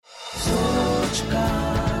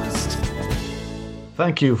Sochcast.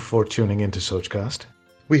 Thank you for tuning into Sochcast.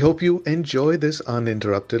 We hope you enjoy this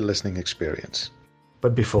uninterrupted listening experience.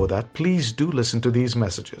 But before that, please do listen to these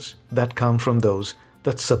messages that come from those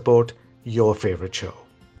that support your favorite show.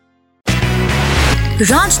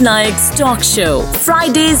 Raj Nayak's talk show,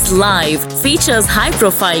 Fridays Live, features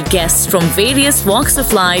high-profile guests from various walks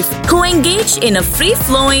of life who engage in a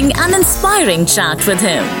free-flowing and inspiring chat with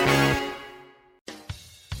him.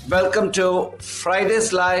 Welcome to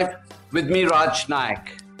Fridays Live with me, Raj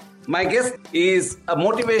Nayak. My guest is a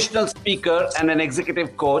motivational speaker and an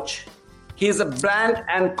executive coach. He is a brand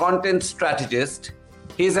and content strategist.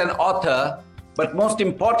 He is an author, but most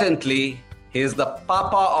importantly, he is the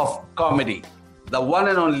Papa of comedy, the one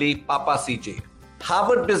and only Papa CJ.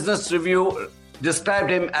 Harvard Business Review described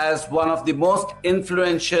him as one of the most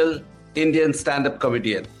influential Indian stand-up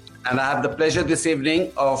comedian. And I have the pleasure this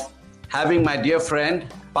evening of having my dear friend,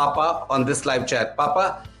 Papa, on this live chat.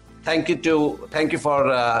 Papa, thank you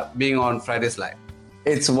for being on Fridays Live.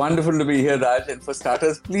 It's wonderful to be here, Raj. And for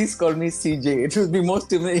starters, please call me CJ. It would be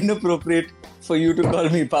most inappropriate for you to call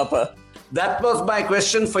me Papa. That was my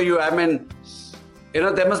question for you. I mean,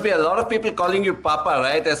 there must be a lot of people calling you Papa,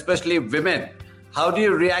 right? Especially women. How do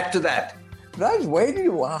you react to that? Raj, why do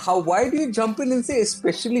you jump in and say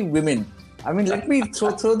especially women? I mean, let me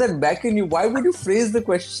throw that back in you. Why would you phrase the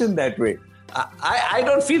question that way? I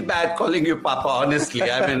don't feel bad calling you Papa, honestly.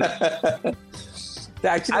 I mean,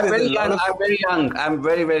 actually, I'm very young. I'm very young. I'm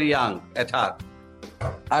very, very young at heart.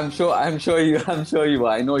 I'm sure you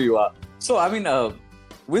are. I know you are. So, I mean,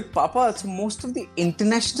 with Papa, so most of the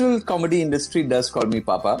international comedy industry does call me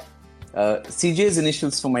Papa. CJ's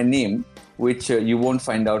initials for my name, which you won't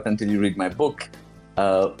find out until you read my book.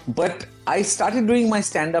 But I started doing my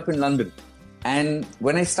stand-up in London. And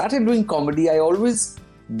when I started doing comedy, I always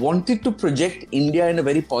wanted to project India in a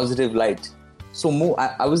very positive light. So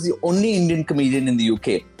I was the only Indian comedian in the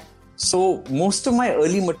UK. So most of my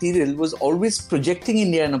early material was always projecting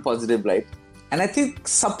India in a positive light. And I think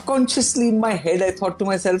subconsciously in my head, I thought to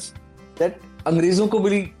myself that अंग्रेजों को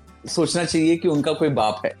भी सोचना चाहिए कि उनका कोई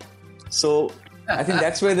बाप है. So I think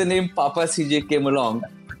that's where the name Papa CJ came along.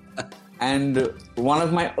 And one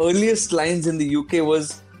of my earliest lines in the UK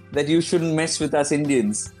was that you shouldn't mess with us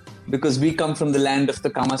Indians because we come from the land of the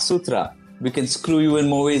Kama Sutra. We can screw you in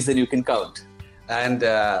more ways than you can count. And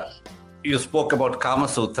you spoke about Kama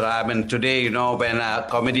Sutra. I mean, today, when a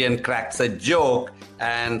comedian cracks a joke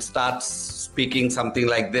and starts speaking something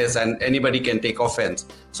like this, and anybody can take offense.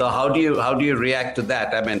 So how do you react to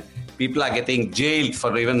that? I mean, people are getting jailed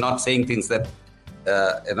for even not saying things that,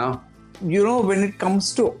 when it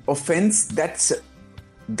comes to offense,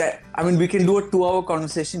 we can do a 2-hour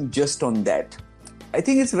conversation just on that. I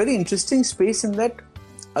think it's a very interesting space in that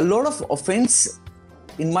a lot of offense,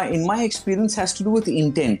 in my experience, has to do with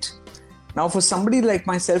intent. Now, for somebody like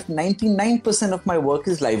myself, 99% of my work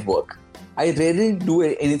is live work. I rarely do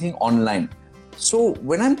anything online. So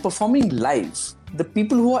when I'm performing live, the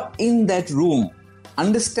people who are in that room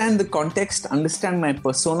understand the context, understand my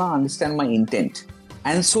persona, understand my intent.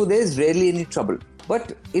 And so there's rarely any trouble.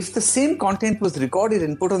 But if the same content was recorded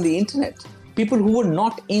and put on the internet, people who were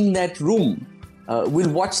not in that room will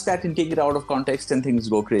watch that and take it out of context and things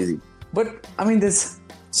go crazy. But I mean,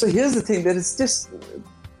 so here's the thing,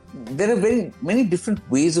 there are very many different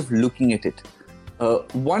ways of looking at it.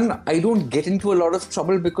 One, I don't get into a lot of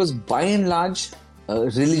trouble because by and large,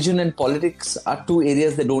 religion and politics are two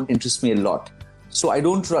areas that don't interest me a lot. So I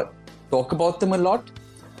don't talk about them a lot.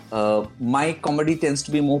 My comedy tends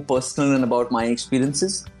to be more personal and about my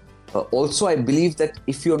experiences. Also, I believe that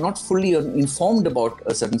if you're not fully informed about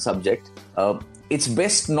a certain subject, it's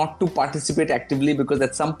best not to participate actively because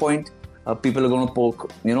at some point, people are going to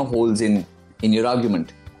poke, holes in your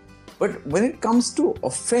argument. But when it comes to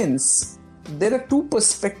offense, there are two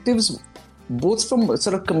perspectives, both from a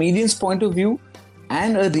sort of comedian's point of view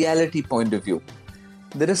and a reality point of view.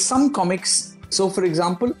 There are some comics. So, for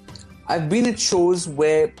example, I've been at shows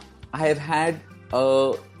where I have had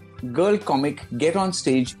a girl comic get on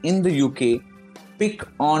stage in the UK, pick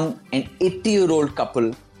on an 80-year-old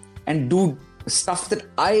couple and do stuff that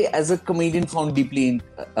I, as a comedian, found deeply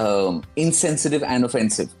insensitive and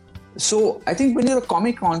offensive. So I think when you're a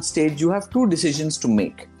comic on stage, you have two decisions to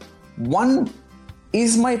make. One,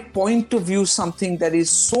 is my point of view something that is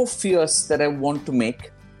so fierce that I want to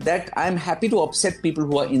make that I'm happy to upset people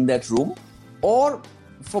who are in that room? Or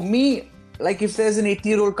for me, like if there's an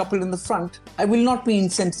 80-year-old couple in the front, I will not be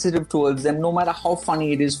insensitive towards them no matter how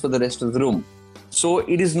funny it is for the rest of the room. So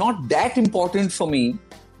it is not that important for me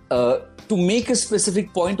to make a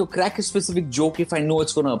specific point or crack a specific joke if I know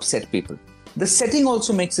it's going to upset people. The setting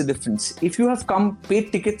also makes a difference. If you have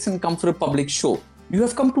paid tickets and come for a public show, you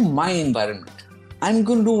have come to my environment. I'm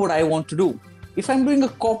going to do what I want to do. If I'm doing a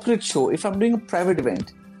corporate show, if I'm doing a private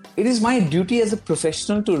event, it is my duty as a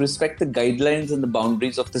professional to respect the guidelines and the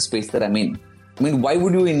boundaries of the space that I'm in. I mean, why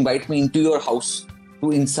would you invite me into your house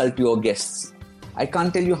to insult your guests? I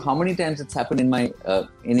can't tell you how many times it's happened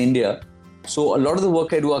in India. So a lot of the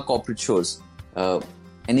work I do are corporate shows. An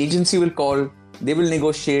agency will call, they will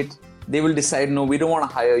negotiate, they will decide, no, we don't want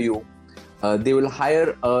to hire you. They will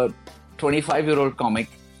hire a 25-year-old comic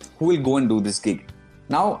who will go and do this gig.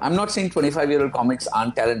 Now, I'm not saying 25-year-old comics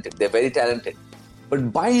aren't talented. They're very talented.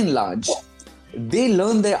 But by and large, they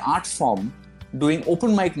learn their art form doing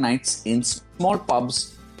open mic nights in small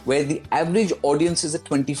pubs where the average audience is a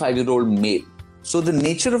 25-year-old male. So the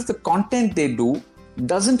nature of the content they do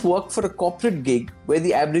doesn't work for a corporate gig where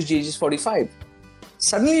the average age is 45.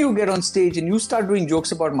 Suddenly you get on stage and you start doing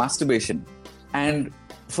jokes about masturbation. And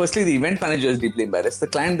firstly, the event manager is deeply embarrassed. The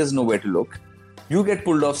client doesn't know where to look. You get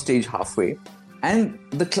pulled off stage halfway. And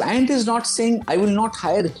the client is not saying, I will not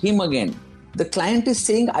hire him again. The client is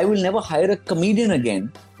saying, I will never hire a comedian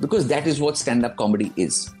again, because that is what stand-up comedy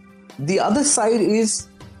is. The other side is,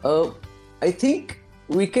 I think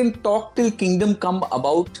we can talk till kingdom come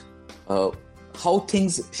about how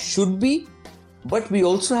things should be, but we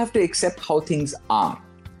also have to accept how things are.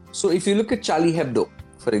 So if you look at Charlie Hebdo,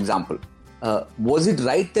 for example, was it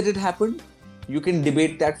right that it happened? You can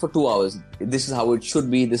debate that for 2 hours. This is how it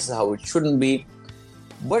should be, this is how it shouldn't be.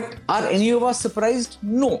 But are any of us surprised?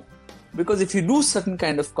 No. Because if you do certain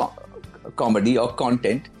kind of comedy or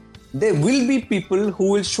content, there will be people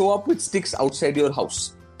who will show up with sticks outside your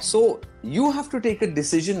house. So you have to take a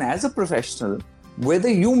decision as a professional whether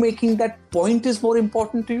you making that point is more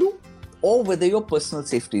important to you or whether your personal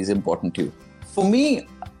safety is important to you. For me,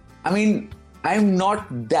 I mean, I'm not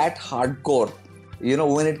that hardcore,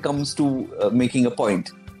 when it comes to making a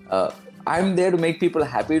point. I'm there to make people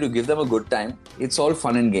happy, to give them a good time. It's all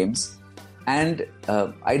fun and games. And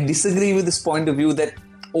I disagree with this point of view that,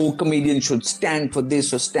 comedians should stand for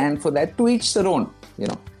this or stand for that. To each their own,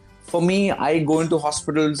 For me, I go into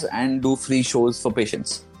hospitals and do free shows for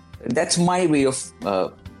patients. That's my way of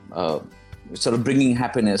sort of bringing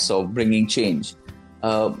happiness or bringing change.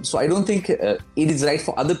 So I don't think it is right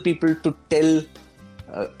for other people to tell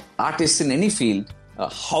artists in any field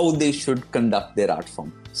how they should conduct their art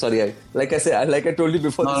form. Sorry, like I told you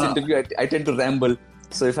before interview, I tend to ramble.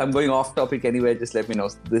 So if I'm going off topic anywhere, just let me know.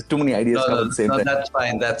 There's too many ideas coming at the same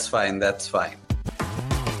time. That's fine.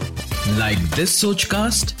 Like this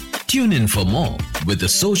Sochcast? Tune in for more with the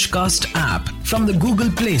Sochcast app from the Google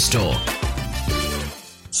Play Store.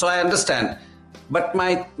 So I understand. But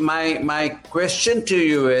my question to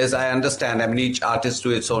you is, I understand, each artist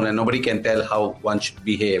to its own and nobody can tell how one should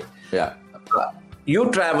behave. Yeah.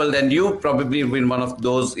 You traveled and you probably been one of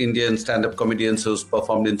those Indian stand-up comedians who's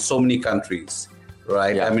performed in so many countries,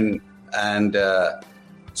 right? Yeah.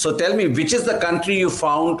 So tell me, which is the country you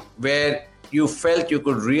found where you felt you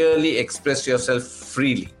could really express yourself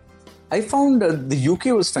freely? I found the UK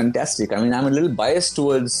was fantastic. I'm a little biased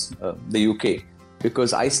towards the UK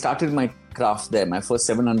because I started my craft there. My first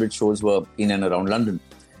 700 shows were in and around London.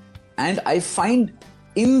 And I find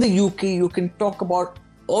in the UK, you can talk about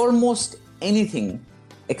almost anything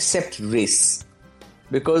except race,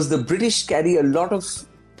 because the British carry a lot of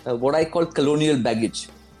what I call colonial baggage.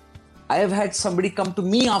 I have had somebody come to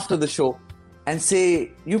me after the show and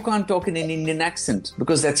say, you can't talk in an Indian accent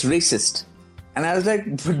because that's racist. And I was like,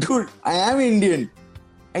 but dude, I am Indian.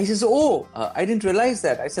 And he says, I didn't realize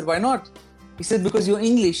that. I said, why not? He said, because your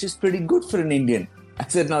English is pretty good for an Indian. I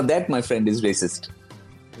said, now that, my friend, is racist.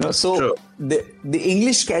 So the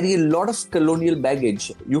English carry a lot of colonial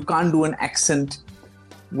baggage. You can't do an accent.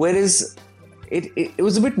 Whereas it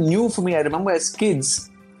was a bit new for me. I remember as kids,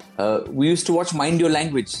 we used to watch Mind Your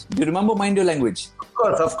Language. Do you remember Mind Your Language?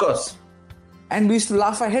 Of course. And we used to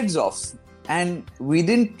laugh our heads off. And we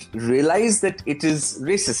didn't realize that it is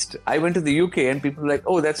racist. I went to the UK and people were like,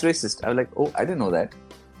 that's racist. I was like, I didn't know that.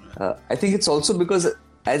 I think it's also because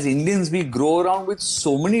as Indians, we grow around with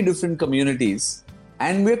so many different communities.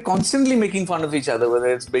 And we're constantly making fun of each other, whether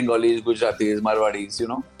it's Bengalis, Gujaratis,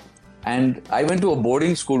 Marwadis, And I went to a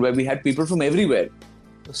boarding school where we had people from everywhere.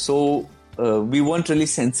 So we weren't really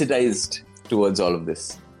sensitized towards all of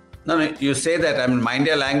this. No, you say that. Mind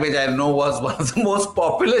Your Language, I know, was one of the most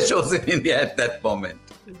popular shows in India at that moment.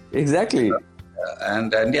 Exactly.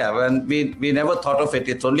 And we never thought of it.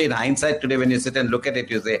 It's only in hindsight today when you sit and look at it,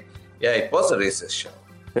 you say, yeah, it was a racist show.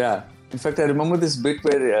 Yeah. In fact, I remember this bit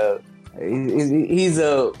where he's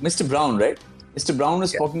Mr. Brown, right? Mr. Brown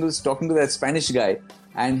was talking to that Spanish guy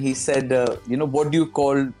and he said, what do you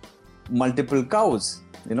call multiple cows?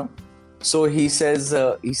 So he says,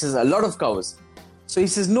 a lot of cows. So he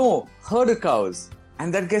says, no, herd of cows.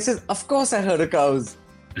 And that guy says, of course I herd of cows.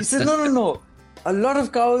 He says, no. A lot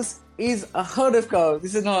of cows is a herd of cows. He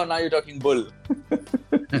says, no, now you're talking bull.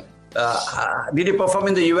 Did you perform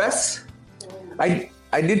in the US? I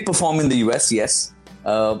did perform in the US, yes.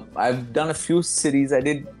 I've done a few cities. I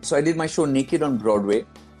did my show Naked on Broadway.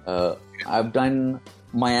 I've done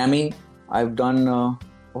Miami. I've done a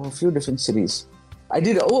few different cities. I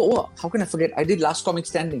did, how can I forget? I did Last Comic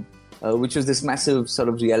Standing, which was this massive sort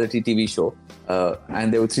of reality TV show.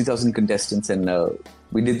 And there were 3,000 contestants, and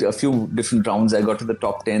we did a few different rounds. I got to the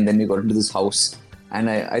top 10, then we got into this house. And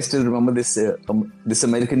I still remember this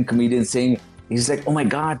American comedian saying, he's like, oh my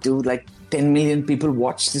God, dude, like 10 million people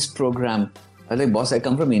watch this program. I was like, boss, I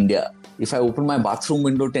come from India. If I open my bathroom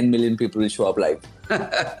window, 10 million people will show up live.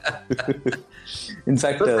 In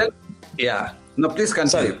fact... yeah. No, please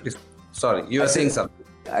continue. Sorry, you were saying something.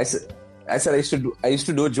 I said I used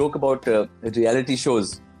to do a joke about reality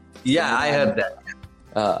shows. Yeah, I heard that.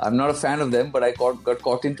 I'm not a fan of them, but I got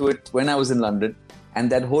caught into it when I was in London. And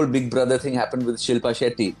that whole Big Brother thing happened with Shilpa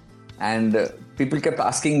Shetty. And people kept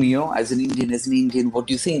asking me, as an Indian, what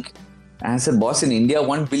do you think? And I said, boss, in India,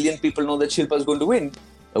 1 billion people know that Shilpa is going to win,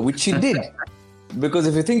 which she did. Because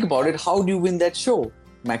if you think about it, how do you win that show?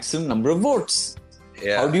 Maximum number of votes.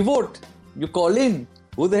 Yeah. How do you vote? You call in.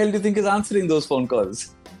 Who the hell do you think is answering those phone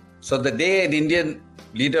calls? So the day an Indian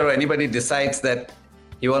leader or anybody decides that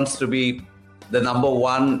he wants to be the number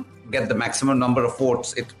one, get the maximum number of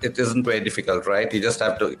votes, it isn't very difficult, right? You just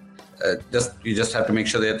have to make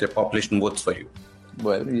sure that your population votes for you.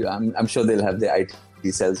 Well, I'm sure they'll have the IT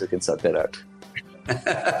cells who can sort that out.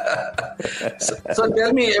 So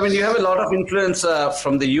tell me, you have a lot of influence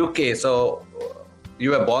from the UK. So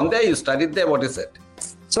you were born there, you studied there, what is it?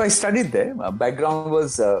 So I studied there. My background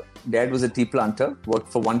was, dad was a tea planter, worked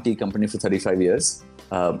for one tea company for 35 years.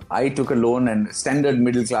 I took a loan and standard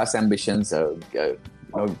middle class ambitions,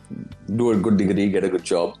 do a good degree, get a good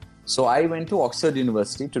job. So I went to Oxford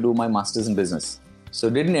University to do my master's in business. So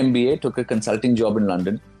did an MBA, took a consulting job in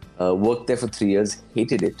London, worked there for 3 years,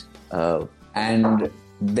 hated it. And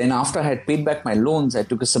then after I had paid back my loans, I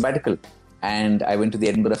took a sabbatical and I went to the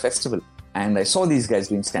Edinburgh Festival and I saw these guys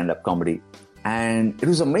doing stand-up comedy. And it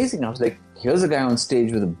was amazing. I was like, here's a guy on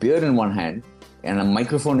stage with a beer in one hand and a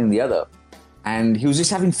microphone in the other. And he was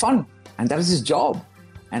just having fun. And that was his job.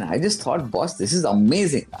 And I just thought, boss, this is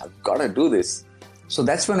amazing. I've got to do this. So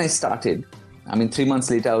that's when I started. 3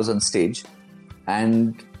 months later, I was on stage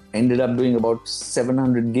and ended up doing about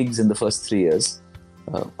 700 gigs in the first 3 years.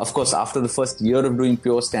 Of course, after the first year of doing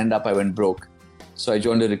pure stand-up, I went broke. So I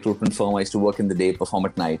joined a recruitment firm. I used to work in the day, perform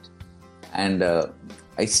at night. And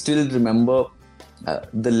I still remember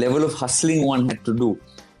the level of hustling one had to do.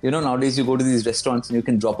 Nowadays you go to these restaurants and you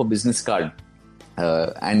can drop a business card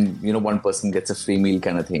and, one person gets a free meal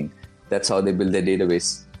kind of thing. That's how they build their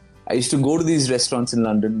database. I used to go to these restaurants in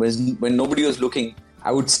London when nobody was looking.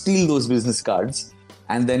 I would steal those business cards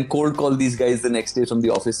and then cold call these guys the next day from the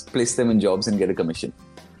office, place them in jobs and get a commission.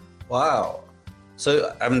 Wow.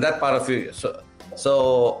 So, that part of you.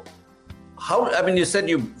 So how, you said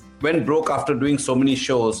you went broke after doing so many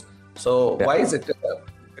shows. So why is it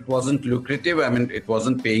it wasn't lucrative? It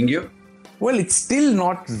wasn't paying you? Well, it's still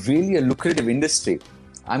not really a lucrative industry.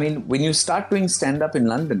 When you start doing stand-up in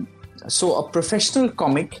London, so a professional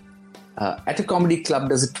comic at a comedy club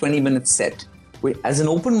does a 20-minute set. As an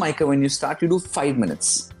open micer, when you start, you do 5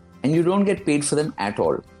 minutes and you don't get paid for them at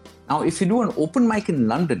all. Now, if you do an open mic in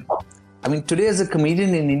London, today as a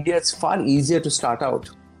comedian in India, it's far easier to start out.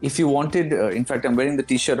 If you wanted, in fact, I'm wearing the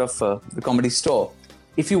t-shirt of the Comedy Store.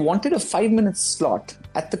 If you wanted a 5-minute slot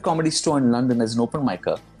at the Comedy Store in London as an open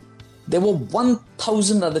micer, there were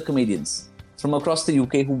 1,000 other comedians from across the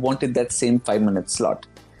UK who wanted that same 5-minute slot.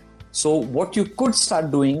 So what you could start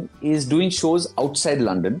doing is doing shows outside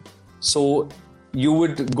London. So you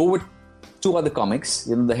would go with 2 other comics,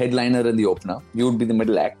 the headliner and the opener. You would be the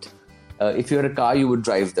middle act. If you had a car, you would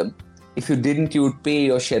drive them. If you didn't, you would pay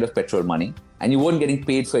your share of petrol money. And you weren't getting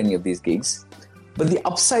paid for any of these gigs. But the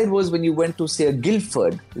upside was when you went to, say, a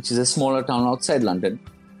Guildford, which is a smaller town outside London,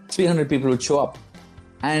 300 people would show up.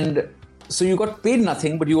 And so you got paid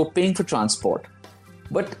nothing, but you were paying for transport.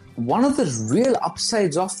 But one of the real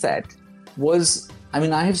upsides of that was,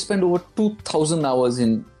 I have spent over 2,000 hours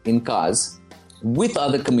in cars with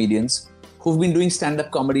other comedians who've been doing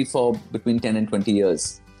stand-up comedy for between 10 and 20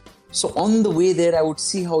 years. So on the way there, I would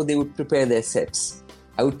see how they would prepare their sets.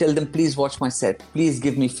 I would tell them, please watch my set. Please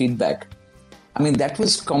give me feedback. That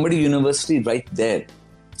was Comedy University right there.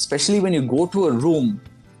 especially when you go to a room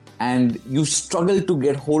and you struggle to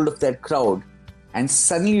get hold of that crowd, and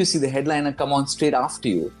suddenly you see the headliner come on straight after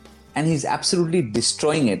you, and he's absolutely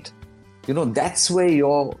destroying it. That's where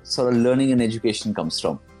your sort of learning and education comes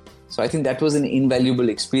from. So I think that was an invaluable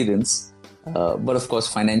experience, but of course,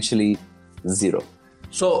 financially, zero.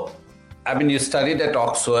 So, you studied at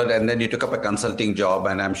Oxford and then you took up a consulting job,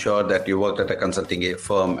 and I'm sure that you worked at a consulting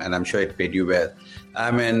firm, and I'm sure it paid you well.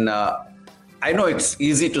 I know it's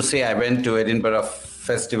easy to say I went to Edinburgh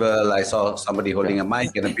Festival, I saw somebody holding a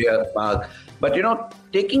mic and a beer mug, but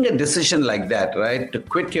taking a decision like that, right, to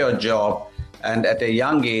quit your job and at a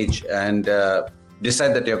young age and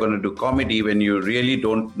decide that you're going to do comedy when you really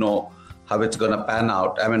don't know how it's going to pan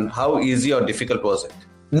out. How easy or difficult was it?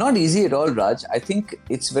 Not easy at all, Raj. I think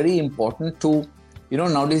it's very important to,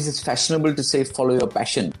 nowadays it's fashionable to say follow your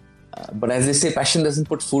passion. But as they say, passion doesn't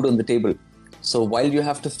put food on the table. So while you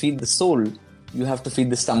have to feed the soul, you have to feed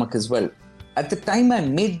the stomach as well. At the time I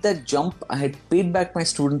made that jump, I had paid back my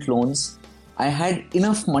student loans. I had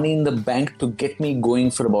enough money in the bank to get me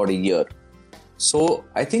going for about a year. So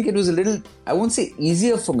I think it was a little, I won't say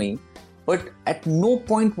easier for me, but at no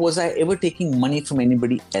point was I ever taking money from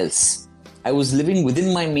anybody else. I was living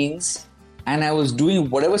within my means, and I was doing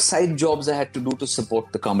whatever side jobs I had to do to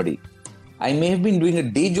support the comedy. I may have been doing a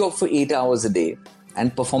day job for 8 hours a day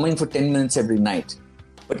and performing for 10 minutes every night.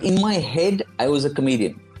 But in my head, I was a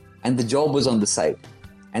comedian, and the job was on the side.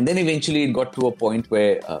 And then eventually it got to a point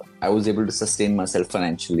where I was able to sustain myself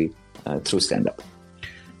financially through stand-up.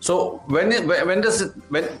 So what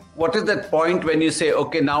is that point when you say,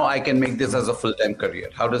 okay, now I can make this as a full-time career?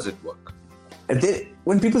 How does it work?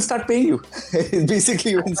 When people start paying you,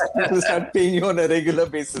 basically when people start paying you on a regular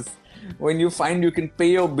basis, when you find you can pay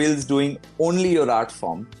your bills doing only your art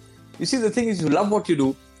form. You see, the thing is, you love what you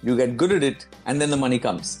do, you get good at it, and then the money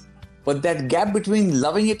comes. But that gap between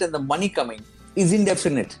loving it and the money coming is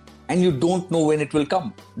indefinite, and you don't know when it will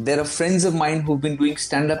come. There are friends of mine who've been doing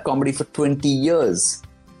stand-up comedy for 20 years.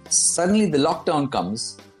 Suddenly the lockdown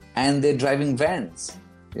comes and they're driving vans.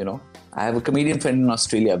 I have a comedian friend in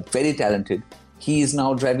Australia, very talented. He is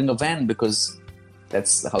now driving a van because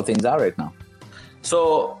that's how things are right now.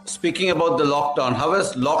 So speaking about the lockdown, how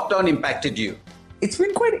has lockdown impacted you? It's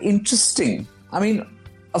been quite interesting.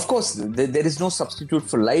 Of course, there is no substitute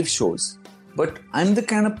for live shows, but I'm the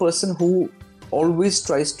kind of person who always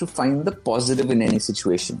tries to find the positive in any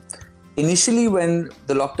situation. Initially, when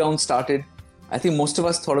the lockdown started, I think most of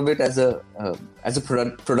us thought of it as a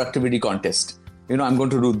productivity contest. I'm going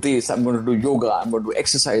to do this, I'm going to do yoga, I'm going to do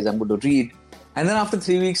exercise, I'm going to read. And then after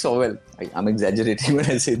 3 weeks, I'm exaggerating when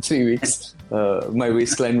I say 3 weeks. My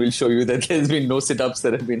waistline will show you that there's been no sit-ups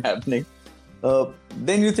that have been happening.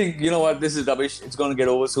 Then you think, this is rubbish. It's going to get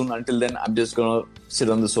over soon. Until then, I'm just going to sit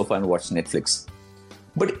on the sofa and watch Netflix.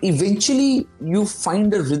 But eventually, you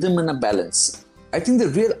find a rhythm and a balance. I think the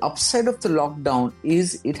real upside of the lockdown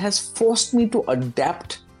is it has forced me to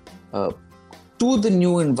adapt to the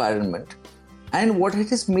new environment. And what it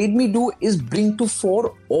has made me do is bring to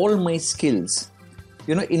fore all my skills.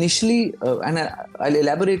 Initially, and I'll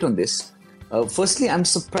elaborate on this. Firstly, I'm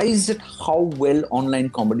surprised at how well online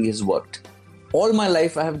comedy has worked. All my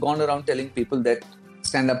life, I have gone around telling people that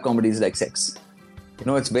stand-up comedy is like sex.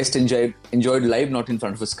 It's best enjoyed live, not in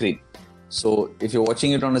front of a screen. So if you're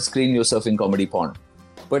watching it on a screen, you're surfing comedy porn.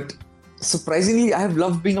 But surprisingly, I have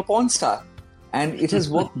loved being a porn star, and it has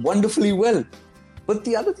worked wonderfully well. But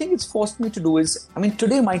the other thing it's forced me to do is,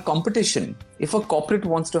 today my competition, if a corporate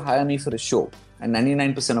wants to hire me for a show, and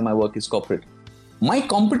 99% of my work is corporate, my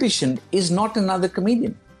competition is not another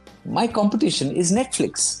comedian. My competition is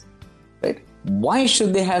Netflix, right? Why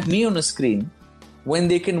should they have me on a screen when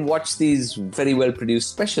they can watch these very well-produced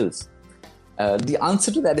specials? The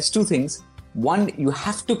answer to that is two things. One, you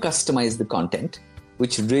have to customize the content,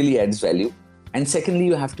 which really adds value. And secondly,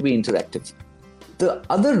 you have to be interactive. The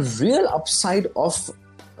other real upside of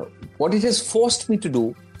what it has forced me to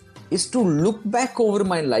do is to look back over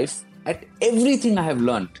my life at everything I have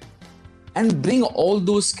learned and bring all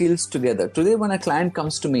those skills together. Today, when a client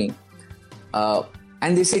comes to me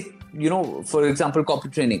and they say, for example,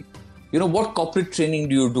 corporate training, what corporate training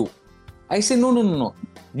do you do? I say, no.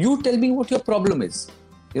 You tell me what your problem is.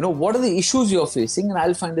 What are the issues you're facing, and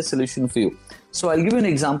I'll find a solution for you. So I'll give you an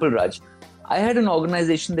example, Raj. I had an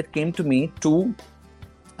organization that came to me to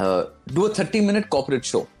do a 30-minute corporate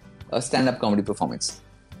show, a stand-up comedy performance.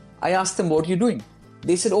 I asked them, what are you doing?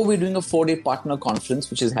 They said, we're doing a 4-day partner conference,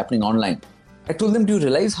 which is happening online. I told them, do you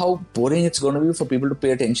realize how boring it's going to be for people to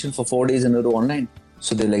pay attention for 4 days in a row online?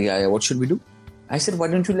 So they're like, yeah, what should we do? I said, why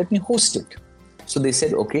don't you let me host it? So they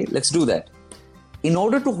said, okay, let's do that. in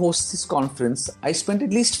order to host this conference, I spent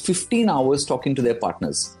at least 15 hours talking to their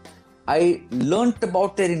partners. I learned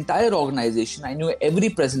about their entire organization. I knew every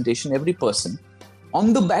presentation, every person.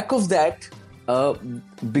 On the back of that,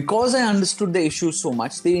 because I understood the issues so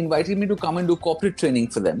much, they invited me to come and do corporate training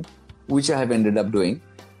for them, which I have ended up doing.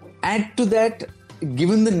 Add to that,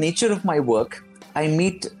 given the nature of my work, I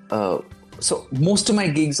meet, so most of my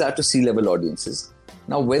gigs are to C-level audiences.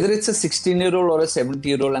 Now, whether it's a 16-year-old or a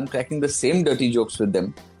 70-year-old, I'm cracking the same dirty jokes with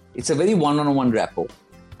them. It's a very one-on-one rapport.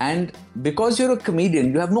 And because you're a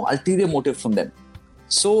comedian, you have no ulterior motive from them.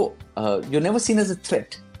 So you're never seen as a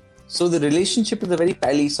threat. So the relationship is a very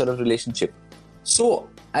pally sort of relationship. So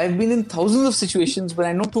I've been in thousands of situations where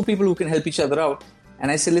I know two people who can help each other out. And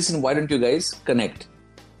I say, listen, why don't you guys connect?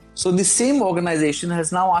 So the same organization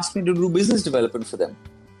has now asked me to do business development for them.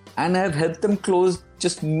 And I have helped them close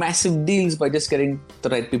just massive deals by just getting the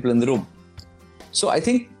right people in the room. So I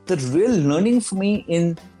think the real learning for me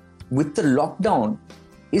with the lockdown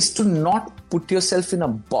is to not put yourself in a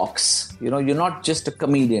box. You know, you're not just a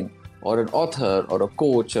comedian or an author or a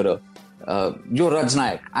coach or you're Raj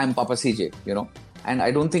Nayak, I'm Papa CJ, you know. And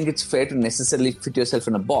I don't think it's fair to necessarily fit yourself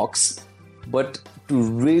in a box, but to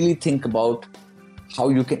really think about how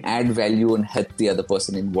you can add value and help the other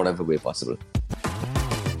person in whatever way possible.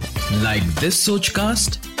 Like this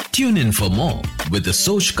Sochcast? Tune in for more with the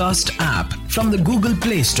Sochcast app from the Google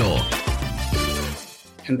Play Store.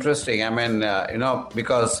 Interesting. I mean,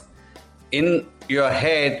 because in your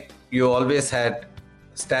head, you always had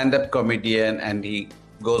stand-up comedian and he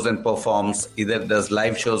goes and performs, either does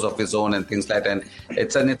live shows of his own and things like that. And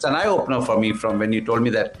it's an eye-opener for me from when you told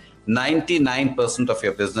me that 99% of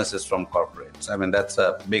your business is from corporates. I mean, that's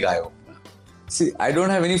a big eye-opener. See, I don't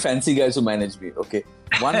have any fancy guys who manage me, okay?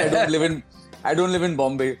 One, I don't live in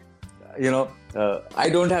Bombay. You know, I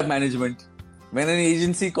don't have management. When an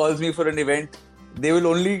agency calls me for an event, they will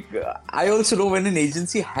only... I also know when an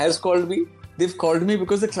agency has called me, they've called me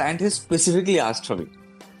because the client has specifically asked for me.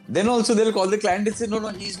 Then also they'll call the client and say, no,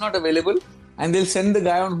 he's not available. And they'll send the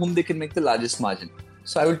guy on whom they can make the largest margin.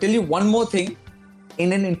 So I will tell you one more thing.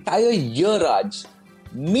 In an entire year, Raj,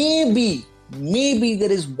 maybe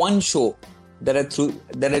there is one show that I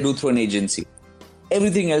do through an agency.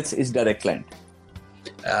 Everything else is direct client.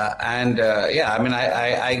 I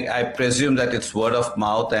presume that it's word of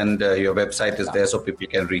mouth and your website is there so people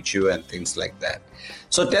can reach you and things like that.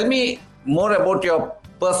 So tell me more about your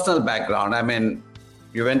personal background. I mean,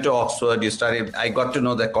 you went to Oxford, you studied, I got to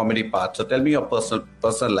know the comedy part. So tell me your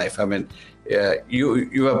personal life. I mean,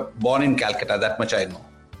 you were born in Calcutta, that much I know.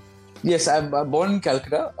 Yes, I'm born in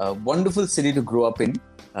Calcutta, a wonderful city to grow up in.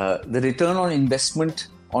 The return on investment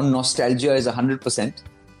on nostalgia is 100%.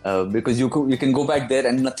 Because you can go back there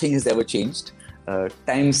and nothing has ever changed.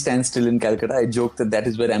 Time stands still in Calcutta. I joke that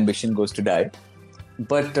is where ambition goes to die.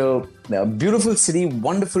 But a beautiful city,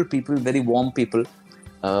 wonderful people, very warm people.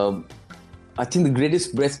 I think the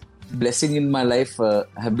greatest blessing in my life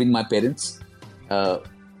have been my parents.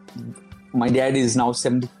 My dad is now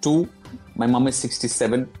 72. My mom is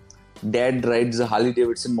 67. Dad rides a Harley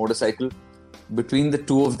Davidson motorcycle. Between the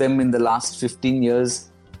two of them in the last 15 years,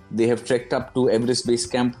 they have trekked up to Everest Base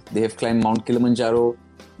Camp. They have climbed Mount Kilimanjaro.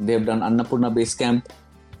 They have done Annapurna Base Camp.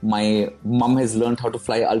 My mum has learned how to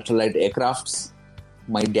fly ultralight aircrafts.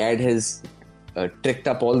 My dad has trekked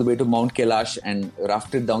up all the way to Mount Kailash and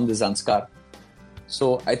rafted down the Zanskar.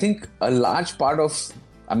 So I think not a large part,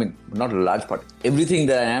 everything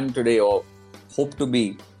that I am today or hope to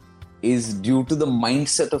be is due to the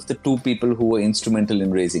mindset of the two people who were instrumental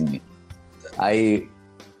in raising me.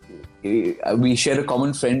 We share a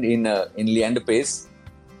common friend in Leander Pace,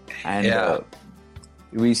 and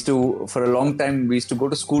we used to, for a long time, we used to go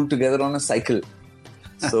to school together on a cycle.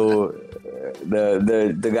 So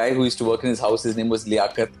the guy who used to work in his house, his name was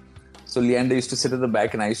Liaquat. So Leander used to sit at the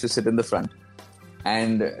back and I used to sit in the front.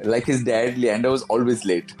 And like his dad, Leander was always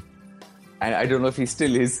late. And I don't know if he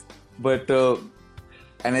still is, but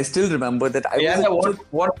and I still remember that Leander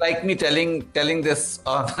won't like me telling this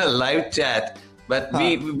on a live chat. But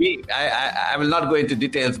I will not go into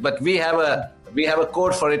details. But we have a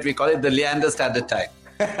code for it. We call it the Leander Standard Time.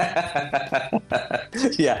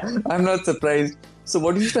 Yeah, I'm not surprised. So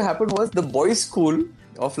what used to happen was the boys' school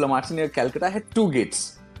of La Marche near Calcutta had two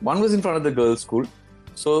gates. One was in front of the girls' school.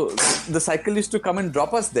 So the cycle used to come and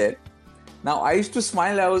drop us there. Now I used to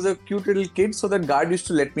smile. I was a cute little kid, so the guard used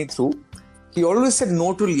to let me through. He always said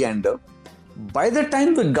no to Leander. By the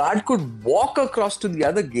time the guard could walk across to the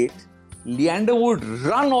other gate, Leander would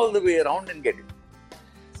run all the way around and get it.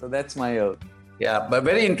 So that's my... Yeah, but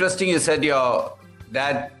very interesting. You said your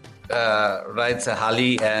dad rides a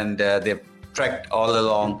Harley and they've trekked all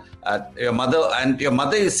along Your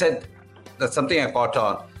mother, you said, that's something I caught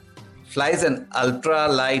on, flies an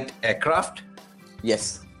ultra-light aircraft.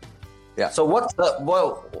 Yes. Yeah. So what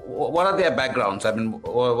are their backgrounds? I mean,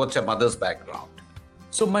 what's your mother's background?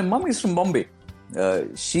 So my mom is from Bombay.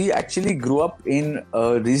 She actually grew up in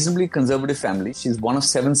a reasonably conservative family. She's one of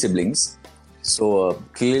 7 siblings. So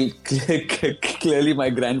clearly my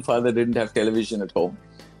grandfather didn't have television at home.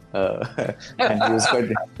 And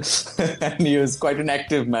he was quite an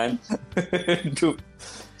active man.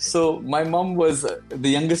 So my mom was the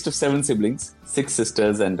youngest of 7 siblings, 6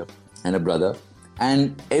 sisters and a brother.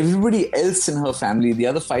 And everybody else in her family, the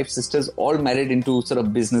other 5 sisters, all married into sort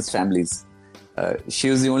of business families. She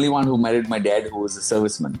was the only one who married my dad, who was a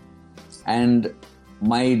serviceman. And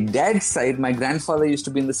my dad's side, my grandfather used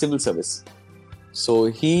to be in the civil service. So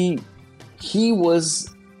he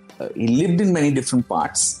lived in many different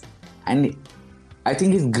parts. And I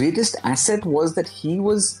think his greatest asset was that he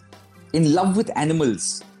was in love with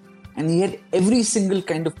animals. And he had every single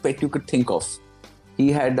kind of pet you could think of.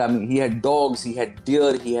 He had dogs, he had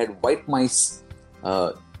deer, he had white mice.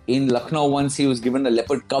 In Lucknow once he was given a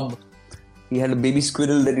leopard cub. He had a baby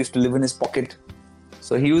squirrel that used to live in his pocket.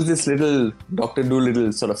 So he was this little Dr.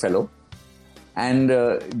 Dolittle sort of fellow. And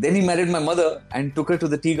then he married my mother and took her to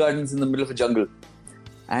the tea gardens in the middle of a jungle.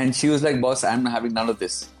 And she was like, boss, I'm not having none of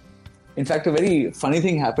this. In fact, a very funny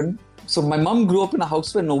thing happened. So my mom grew up in a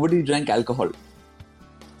house where nobody drank alcohol.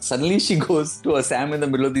 Suddenly she goes to Assam in the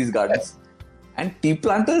middle of these gardens. And tea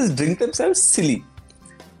planters drink themselves silly.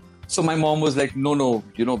 So my mom was like, no,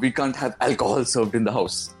 we can't have alcohol served in the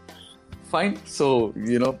house. Fine. So,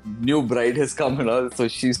 new bride has come and all. So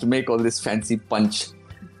she used to make all this fancy punch.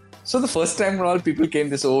 So the first time when all people came,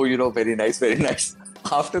 they said, very nice, very nice.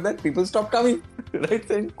 After that, people stopped coming. Right?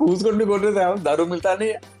 Saying, who's going to go to the house? Daru milta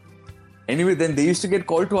nahi hai. Anyway, then they used to get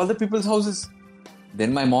called to other people's houses.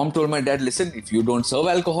 Then my mom told my dad, listen, if you don't serve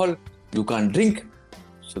alcohol, you can't drink.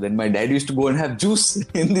 So then my dad used to go and have juice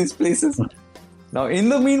in these places. Now, in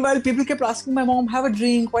the meanwhile, people kept asking my mom, have a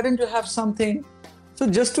drink. Why don't you have something? So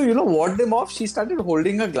just to, ward them off, she started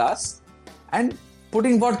holding a glass and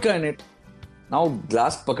putting vodka in it. Now,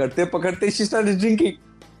 glass pakadte, she started drinking.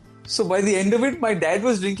 So by the end of it, my dad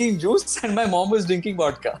was drinking juice and my mom was drinking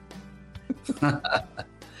vodka.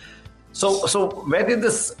 So where did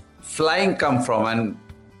this flying come from? And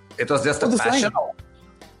it was just a passion?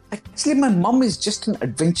 Actually, my mom is just an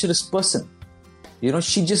adventurous person.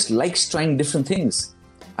 She just likes trying different things.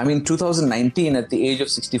 I mean, 2019, at the age of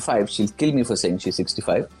 65, she'll kill me for saying she's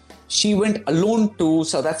 65. She went alone to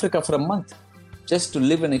South Africa for a month just to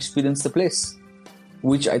live and experience the place,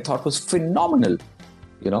 which I thought was phenomenal.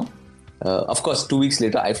 Of course, 2 weeks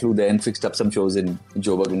later, I flew there and fixed up some shows in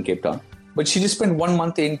Joburg and Cape Town. But she just spent 1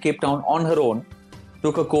 month in Cape Town on her own,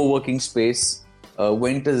 took a co-working space,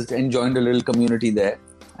 went and joined a little community there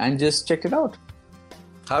and just checked it out.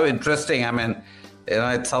 How interesting. I mean,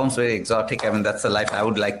 it sounds very exotic. I mean, that's the life I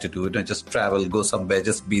would like to do. Just travel, go somewhere,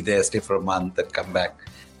 just be there, stay for a month and come back.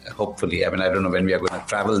 Hopefully. I mean, I don't know when we are going to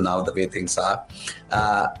travel now, the way things are.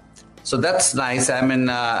 So that's nice. I mean,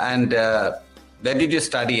 and where did you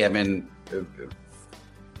study? I mean,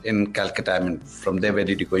 in Calcutta. I mean, from there, where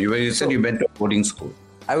did you go? You said you went to boarding school.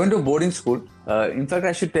 I went to boarding school. In fact,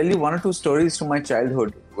 I should tell you 1 or 2 stories from my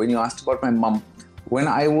childhood. When you asked about my mom, when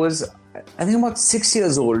I was, I think about 6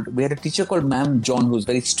 years old, we had a teacher called Ma'am John who was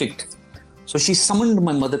very strict. So she summoned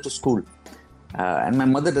my mother to school. And my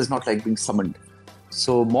mother does not like being summoned.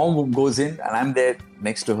 So mom goes in and I'm there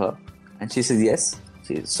next to her. And she says, yes.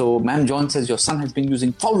 So Ma'am John says, your son has been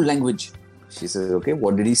using foul language. She says, okay,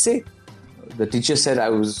 what did he say? The teacher said,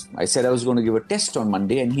 I said I was going to give a test on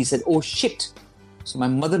Monday. And he said, oh shit. So my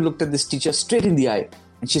mother looked at this teacher straight in the eye.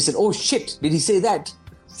 And she said, oh shit, did he say that?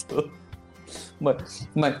 So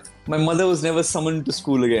my mother was never summoned to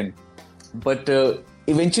school again. But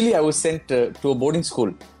eventually I was sent to a boarding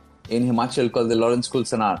school in Himachal called the Lawrence School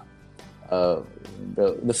Sanar.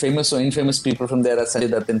 The famous or infamous people from there are Sanjay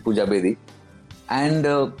Dutt and Pooja Bedi. And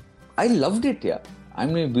I loved it, yeah. I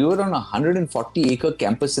mean, we were on a 140-acre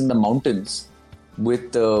campus in the mountains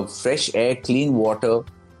with fresh air, clean water,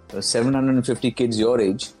 750 kids your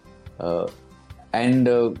age. And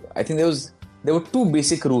I think there were 2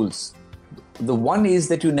 basic rules. The one is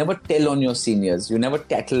that you never tell on your seniors. You never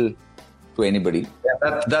tattle to anybody.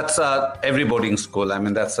 Yeah, that's every boarding school. I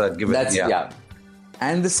mean, that's a given. Yeah.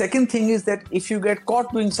 And the second thing is that if you get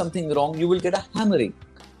caught doing something wrong, you will get a hammering.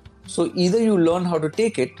 So either you learn how to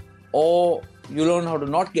take it, or you learn how to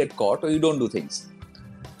not get caught, or you don't do things.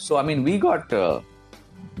 So I mean, we got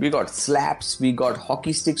slaps, we got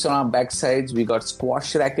hockey sticks on our backsides, we got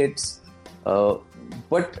squash rackets.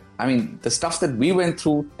 But I mean, the stuff that we went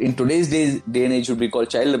through in today's day and age would be called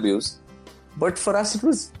child abuse. But for us, it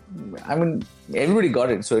was, I mean, everybody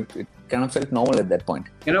got it. So it kind of felt normal at that point.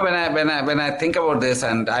 You know, when I think about this,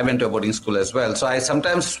 and I went to a boarding school as well, so I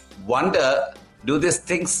sometimes wonder, do these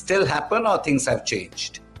things still happen or things have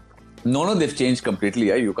changed? No, they've changed completely.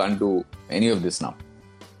 Yeah? You can't do any of this now.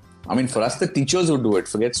 I mean, for us, the teachers would do it.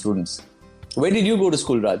 Forget students. Where did you go to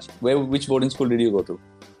school, Raj? Which boarding school did you go to?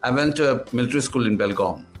 I went to a military school in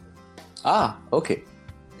Belgaum. Ah, okay.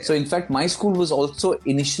 So, in fact, my school was also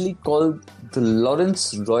initially called the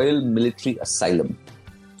Lawrence Royal Military Asylum.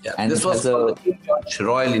 Yeah, and this was the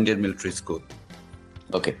Royal Indian Military School.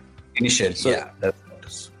 Okay. Initially, so, yeah. That's what it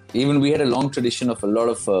is. Even we had a long tradition of a lot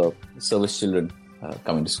of service children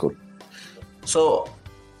coming to school. So,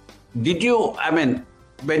 did you, I mean,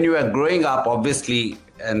 when you were growing up, obviously,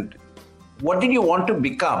 and what did you want to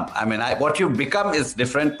become? I mean, what you become is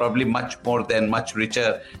different, probably much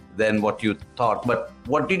richer than what you thought. But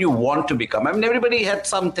what did you want to become? I mean, everybody had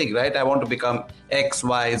something, right? I want to become X,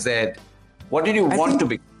 Y, Z. What did you want to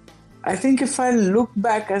become? I think if I look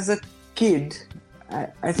back as a kid,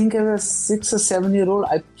 I think as a 6 or 7 year old,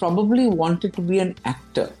 I probably wanted to be an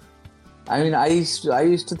actor. I mean, I used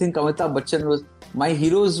to think Amitabh Bachchan was my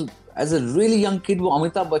heroes as a really young kid were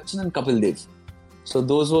Amitabh Bachchan and Kapil Dev. So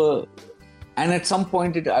those were, and at some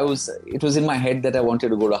point it was in my head that I wanted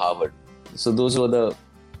to go to Harvard. So those were the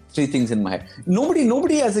three things in my head.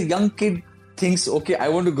 Nobody as a young kid thinks, okay, I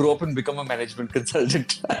want to grow up and become a management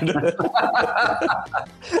consultant. I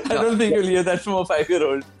don't think you'll hear that from a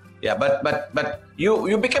 5-year-old. Yeah, but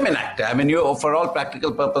you became an actor. I mean, you, for all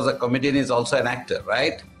practical purpose, a comedian is also an actor,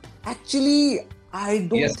 right? Actually, I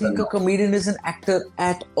don't think a comedian is an actor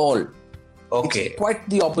at all. Okay. It's quite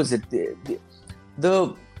the opposite.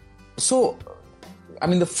 So, I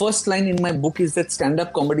mean, the first line in my book is that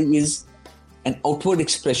stand-up comedy is an outward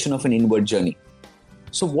expression of an inward journey.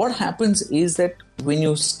 So what happens is that when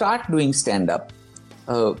you start doing stand-up,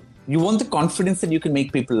 you want the confidence that you can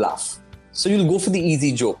make people laugh. So you'll go for the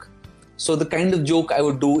easy joke. So the kind of joke I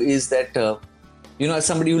would do is that, as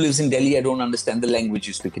somebody who lives in Delhi, I don't understand the language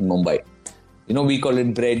you speak in Mumbai. We call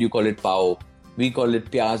it bread, you call it pav. We call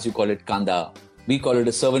it pyaz, you call it kanda. We call it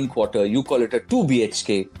a servant quarter, you call it a 2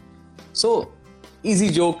 BHK. So easy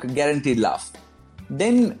joke, guaranteed laugh.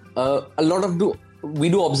 Then we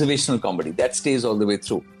do observational comedy. That stays all the way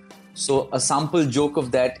through. So a sample joke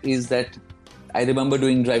of that is that I remember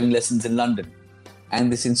doing driving lessons in London.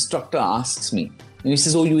 And this instructor asks me, and he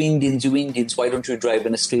says, oh, you Indians, why don't you drive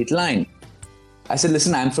in a straight line? I said,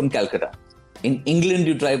 listen, I'm from Calcutta. In England,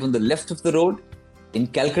 you drive on the left of the road. In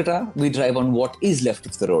Calcutta, we drive on what is left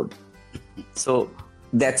of the road. So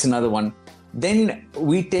that's another one. Then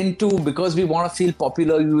we tend to, because we want to feel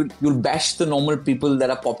popular, you'll bash the normal people that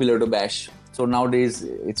are popular to bash. So nowadays,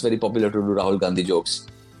 it's very popular to do Rahul Gandhi jokes.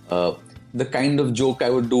 The kind of joke I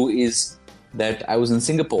would do is that I was in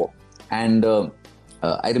Singapore and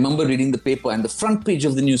I remember reading the paper, and the front page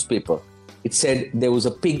of the newspaper, it said there was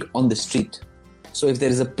a pig on the street. So if there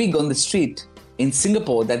is a pig on the street in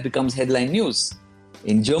Singapore, that becomes headline news.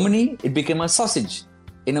 In Germany, it became a sausage.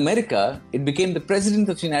 In America, it became the President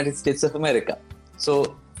of the United States of America.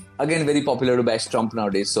 So again, very popular to bash Trump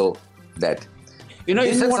nowadays. So that.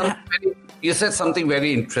 You said something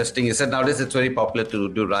very interesting. You said nowadays it's very popular to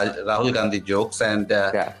do Rahul Gandhi jokes, and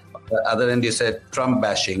on the other end you said Trump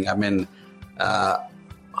bashing. I mean,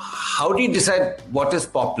 how do you decide what is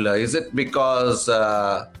popular? Is it because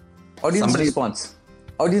audience response?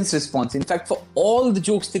 In fact, for all the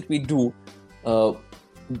jokes that we do,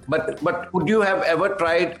 but would you have ever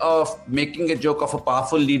tried of making a joke of a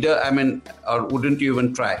powerful leader? I mean, or wouldn't you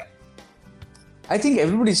even try? I think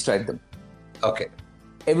everybody's tried them. Okay.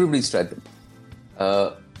 Everybody's tried them.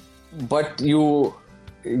 But you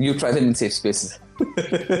try them in safe spaces.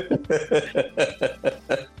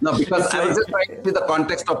 No, because I was just trying to see the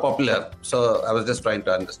context of popular. So I was just trying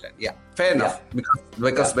to understand. Yeah, fair enough.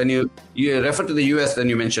 Because when you refer to the US, then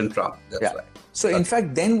you mention Trump. That's right. So in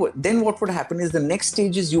fact, then what would happen is the next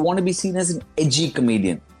stage is you want to be seen as an edgy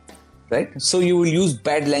comedian, right? So you will use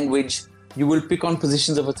bad language. You will pick on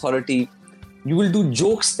positions of authority. You will do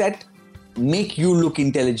jokes that make you look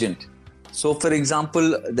intelligent. So for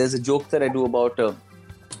example, there's a joke that I do about a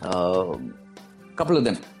couple of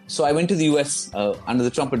them. So I went to the US under the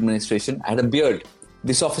Trump administration. I had a beard.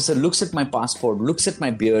 This officer looks at my passport, looks at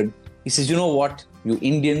my beard. He says, you know what? You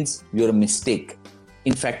Indians, you're a mistake.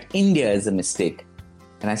 In fact, India is a mistake.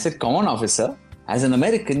 And I said, come on, officer. As an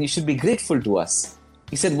American, you should be grateful to us.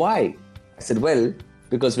 He said, why? I said, well,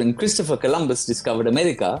 because when Christopher Columbus discovered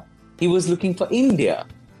America, he was looking for India.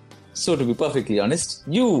 So to be perfectly honest,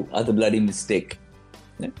 you are the bloody mistake.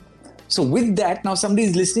 Yeah? So with that, now somebody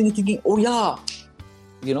is listening and thinking, oh yeah,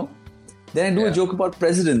 you know. Then I do a joke about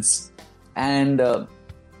presidents. And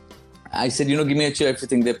I said, give me a cheer if you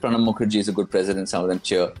think that Pranab Mukherjee is a good president. Some of them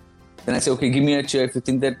cheer. Then I say, okay, give me a cheer if you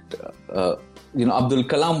think that, Abdul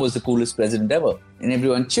Kalam was the coolest president ever. And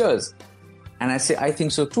everyone cheers. And I say, I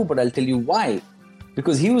think so too, but I'll tell you why.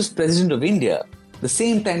 Because he was president of India the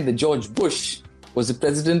same time that George Bush was the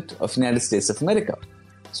president of the United States of America.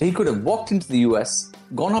 So he could have walked into the US,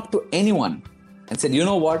 gone up to anyone and said, you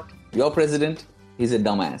know what, your president, he's a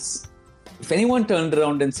dumbass. If anyone turned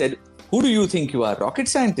around and said, who do you think you are, rocket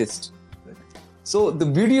scientist? So the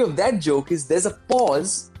beauty of that joke is there's a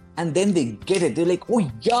pause and then they get it. They're like, oh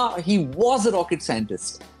yeah, he was a rocket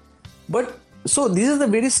scientist. But so these are the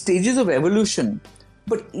various stages of evolution.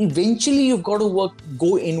 But eventually you've got to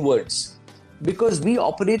go inwards, because we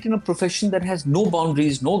operate in a profession that has no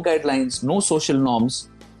boundaries, no guidelines, no social norms.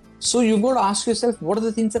 So you've got to ask yourself, what are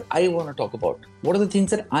the things that I want to talk about? What are the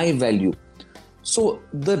things that I value? So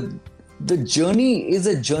the journey is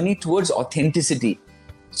a journey towards authenticity.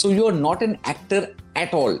 So you're not an actor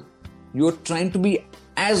at all. You're trying to be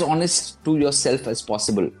as honest to yourself as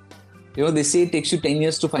possible. They say it takes you 10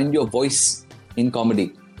 years to find your voice in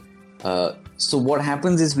comedy. So what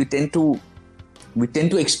happens is we tend to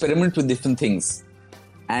experiment with different things.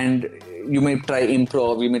 And you may try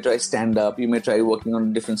improv, you may try stand-up, you may try working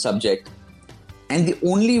on a different subject. And the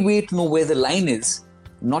only way to know where the line is,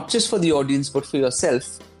 not just for the audience, but for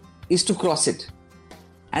yourself, is to cross it.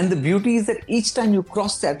 And the beauty is that each time you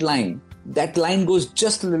cross that line goes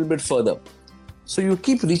just a little bit further. So you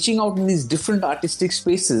keep reaching out in these different artistic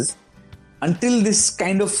spaces until this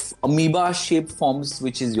kind of amoeba shape forms,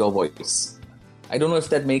 which is your voice. I don't know if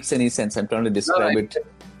that makes any sense. I'm trying to describe it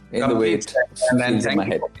in the way it feels in my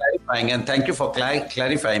head. And thank you for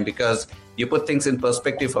clarifying, because you put things in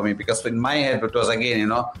perspective for me. Because in my head, it was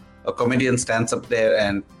again, a comedian stands up there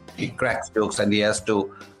and he cracks jokes and he has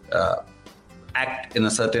to act in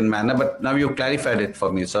a certain manner. But now you clarified it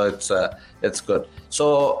for me, so it's good.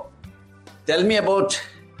 So tell me about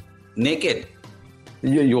Naked.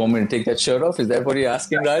 You want me to take that shirt off? Is that what you're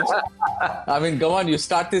asking, Raj? I mean, come on, you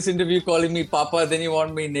start this interview calling me Papa, then you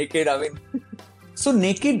want me naked. I mean, so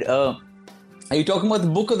Naked, are you talking about the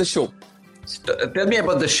book or the show? Tell me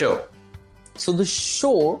about the show. So the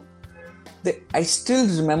show, I still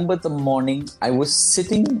remember the morning. I was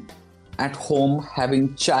sitting at home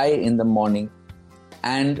having chai in the morning,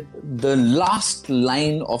 and the last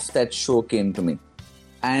line of that show came to me.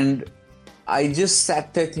 And I just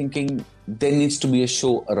sat there thinking, there needs to be a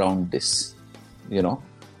show around this,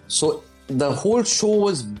 So the whole show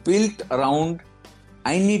was built around,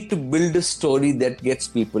 I need to build a story that gets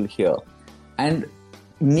people here. And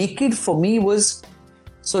Naked for me was,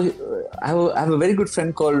 so I have a very good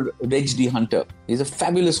friend called Reg D. Hunter. He's a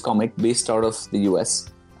fabulous comic based out of the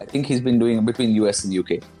US. I think he's been doing between US and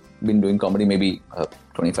UK. Been doing comedy maybe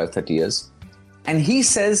 25, 30 years. And he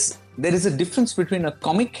says there is a difference between a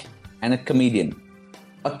comic and a comedian.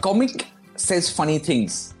 A comic says funny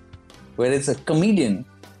things, whereas a comedian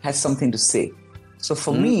has something to say. So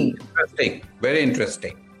for me... Interesting. Very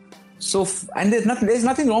interesting. So, and there's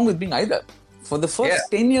nothing wrong with being either. For the first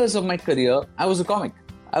 10 years of my career, I was a comic.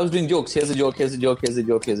 I was doing jokes. Here's a joke, here's a joke, here's a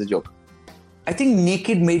joke, here's a joke. I think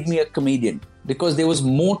Naked made me a comedian because there was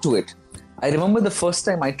more to it. I remember the first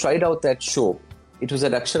time I tried out that show. It was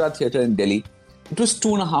at Akshara Theatre in Delhi. It was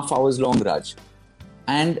 2.5 hours long, Raj.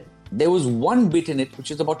 And there was one bit in it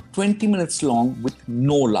which is about 20 minutes long with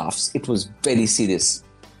no laughs. It was very serious.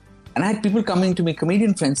 And I had people coming to me,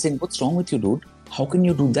 comedian friends, saying, what's wrong with you, dude? How can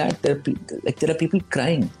you do that? There are people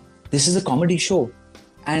crying. This is a comedy show.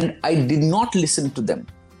 And I did not listen to them.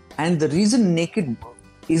 And the reason Naked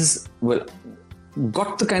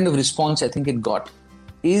got the kind of response I think it got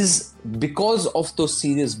is because of those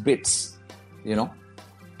serious bits,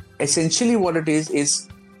 Essentially what it is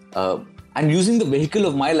I'm using the vehicle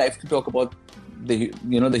of my life to talk about the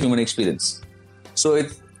human experience. So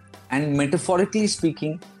and metaphorically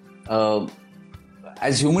speaking,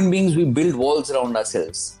 as human beings, we build walls around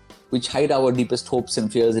ourselves, which hide our deepest hopes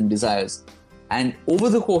and fears and desires. And over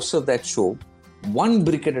the course of that show, one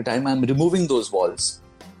brick at a time, I'm removing those walls.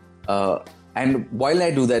 And while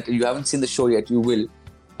I do that, you haven't seen the show yet, you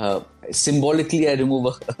will. Symbolically, I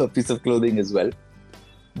remove a piece of clothing as well.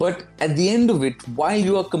 But at the end of it, while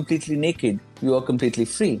you are completely naked, you are completely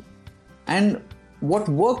free. And what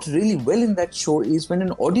worked really well in that show is when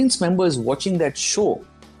an audience member is watching that show,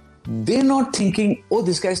 they're not thinking, oh,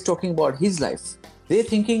 this guy's talking about his life. They're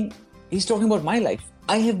thinking, he's talking about my life.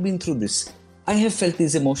 I have been through this. I have felt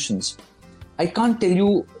these emotions. I can't tell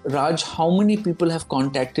you, Raj, how many people have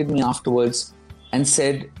contacted me afterwards and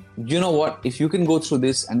said, you know what, if you can go through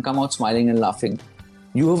this and come out smiling and laughing,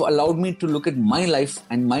 you have allowed me to look at my life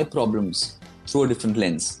and my problems through a different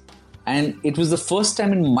lens. And it was the first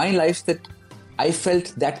time in my life that I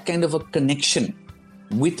felt that kind of a connection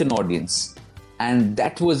with an audience. And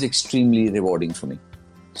that was extremely rewarding for me.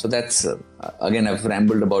 So that's, again, I've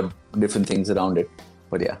rambled about different things around it.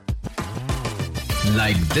 But yeah.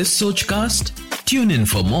 Like this Sochcast? Tune in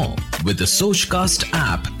for more with the Sochcast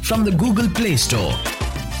app from the Google Play Store.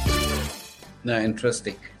 No,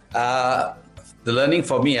 interesting. The learning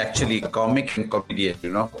for me, actually, comic and comedian,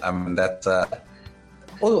 I mean, that's...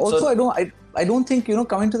 Also, so, I don't think,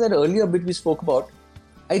 coming to that earlier bit we spoke about,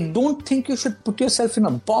 I don't think you should put yourself in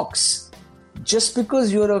a box just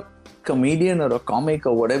because you're a comedian or a comic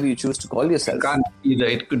or whatever you choose to call yourself. You can't either.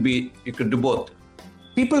 You could do both.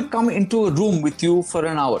 People come into a room with you for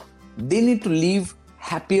an hour. They need to leave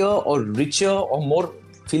happier or richer or more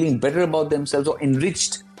feeling better about themselves or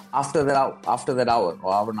enriched after that hour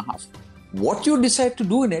or hour and a half. What you decide to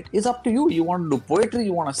do in it is up to you. You want to do poetry,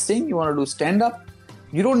 you want to sing, you want to do stand-up.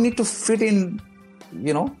 You don't need to fit in,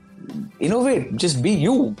 innovate. Just be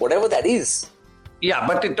you, whatever that is. Yeah,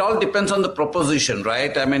 but it all depends on the proposition,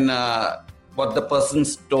 right? I mean, what the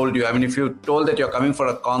person's told you. I mean, if you told that you're coming for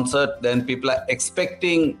a concert, then people are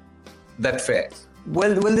expecting that fare.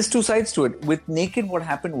 Well, there's two sides to it. With Naked, what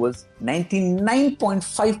happened was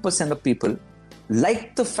 99.5% of people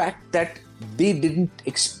liked the fact that they didn't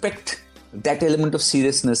expect that element of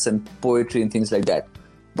seriousness and poetry and things like that.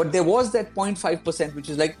 But there was that 0.5% which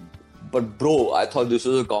is like, but bro, I thought this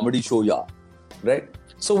was a comedy show, yeah. Right?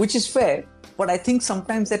 So, which is fair. But I think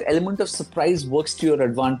sometimes that element of surprise works to your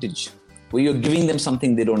advantage, where you're giving them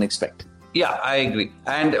something they don't expect. Yeah, I agree.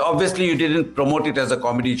 And obviously you didn't promote it as a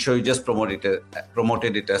comedy show, you just promoted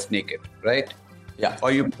it as Naked, right? Yeah.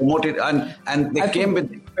 Or you promoted and they came with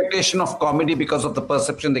the expectation of comedy because of the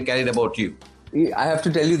perception they carried about you. I have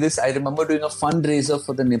to tell you this. I remember doing a fundraiser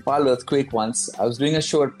for the Nepal earthquake once. I was doing a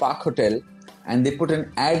show at Park Hotel and they put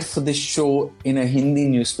an ad for this show in a Hindi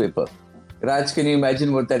newspaper. Raj, can you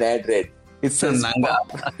imagine what that ad read? It says, Nanga.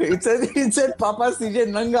 it said, Papa CJ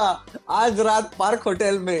Nanga, aaj raat Park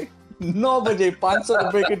Hotel mein 9 baje, 500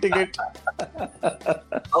 rupees ki ticket.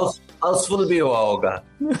 House full bhi hua hoga.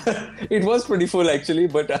 It was pretty full actually,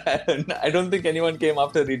 but I don't think anyone came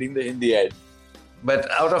after reading the Hindi ad. But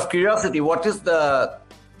out of curiosity, what is the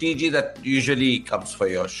TG that usually comes for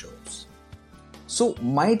your shows? So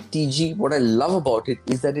my TG, what I love about it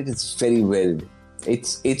is that it is very varied.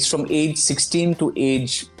 It's from age 16 to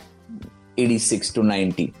age 86 to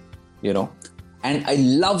 90, And I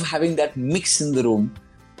love having that mix in the room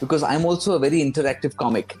because I'm also a very interactive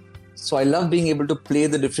comic. So I love being able to play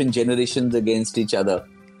the different generations against each other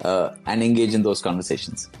and engage in those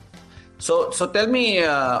conversations. So tell me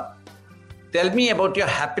about your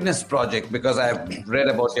happiness project, because I've read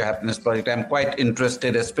about your happiness project. I'm quite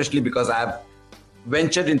interested, especially because I've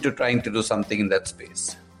ventured into trying to do something in that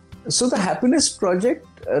space. So the happiness project,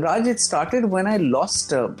 Raj, it started when I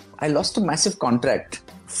lost a massive contract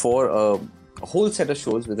for a whole set of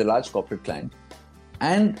shows with a large corporate client.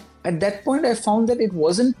 And at that point, I found that it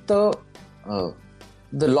wasn't the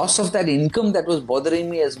loss of that income that was bothering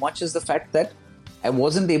me as much as the fact that I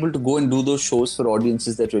wasn't able to go and do those shows for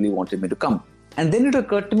audiences that really wanted me to come. And then it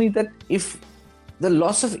occurred to me that if the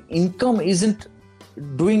loss of income isn't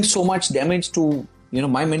doing so much damage to,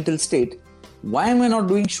 my mental state, why am I not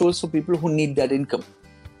doing shows for people who need that income?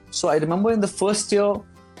 So I remember in the first year,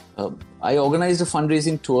 I organized a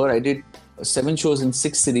fundraising tour. I did 7 shows in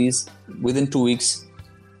 6 cities within 2 weeks.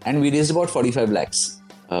 And we raised about 45 lakhs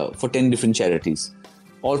for 10 different charities,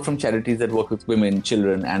 all from charities that work with women,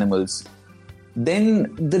 children, animals.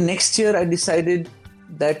 Then the next year I decided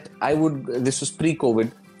that this was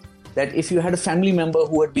pre-COVID, that if you had a family member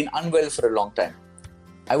who had been unwell for a long time,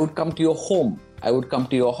 I would come to your home, I would come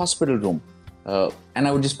to your hospital room, and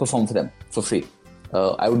I would just perform for them for free.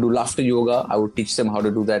 I would do laughter yoga, I would teach them how to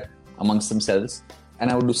do that amongst themselves, and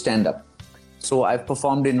I would do stand-up. So I've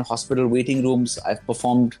performed in hospital waiting rooms, I've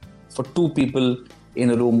performed for 2 people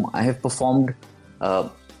in a room, I have performed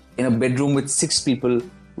in a bedroom with 6 people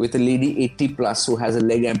with a lady 80 plus who has a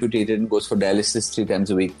leg amputated and goes for dialysis 3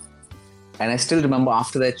 times a week. And I still remember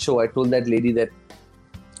after that show, I told that lady that,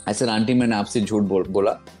 I said, Auntie, maine aapse jhoot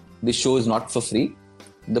bola. This show is not for free.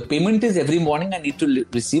 The payment is every morning I need to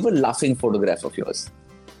receive a laughing photograph of yours.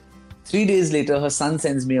 3 days later, her son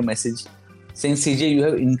sends me a message saying, CJ, you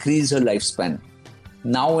have increased her lifespan.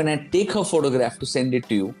 Now when I take her photograph to send it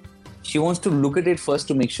to you, she wants to look at it first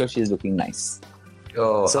to make sure she's looking nice.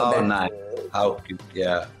 Oh, so how nice. How cute,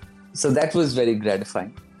 yeah. So that was very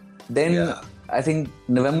gratifying. Then I think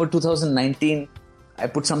November 2019, I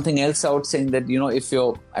put something else out saying that,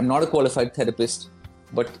 I'm not a qualified therapist,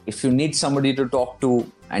 but if you need somebody to talk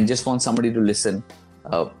to and just want somebody to listen,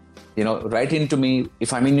 write into me.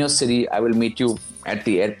 If I'm in your city, I will meet you at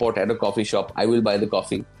the airport at a coffee shop. I will buy the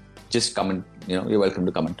coffee. Just come and, you're welcome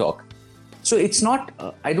to come and talk. So it's not,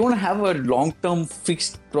 I don't have a long-term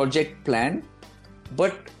fixed project plan,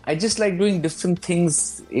 but I just like doing different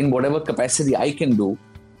things in whatever capacity I can do,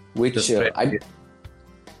 which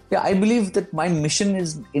I believe that my mission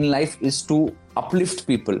in life is to uplift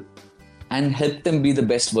people and help them be the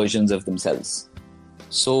best versions of themselves.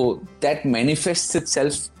 So that manifests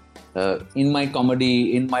itself in my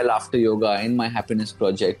comedy, in my laughter yoga, in my happiness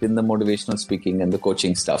project, in the motivational speaking and the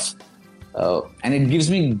coaching stuff. And it gives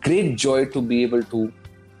me great joy to be able to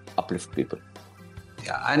uplift people.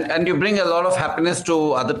 Yeah, and you bring a lot of happiness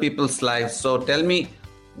to other people's lives. So tell me,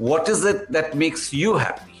 what is it that makes you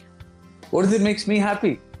happy? What is it makes me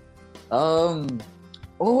happy?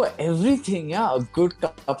 Everything. Yeah, a good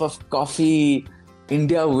cup of coffee,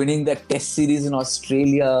 India winning that test series in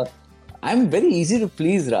Australia. I'm very easy to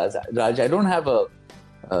please, Raj. I don't have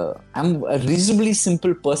I'm a reasonably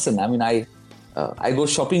simple person. I mean, I go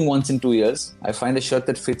shopping once in 2 years. I find a shirt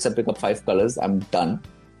that fits, I pick up 5 colors. I'm done.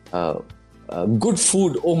 Good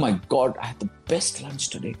food. Oh my God, I had the best lunch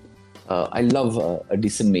today. I love a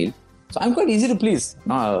decent meal. So I'm quite easy to please.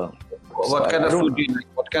 What kind of food do you like?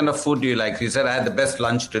 What kind of food do you like? You said I had the best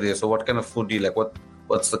lunch today. So what kind of food do you like?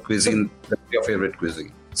 What's the cuisine? What's your favorite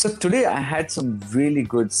cuisine? So today I had some really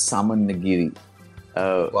good salmon nigiri,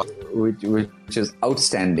 which is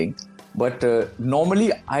outstanding. But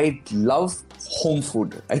normally I love home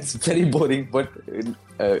food. It's very boring, but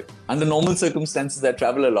under normal circumstances I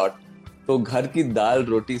travel a lot. So ghar ki dal,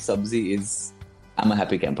 roti, sabzi I'm a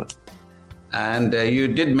happy camper. And you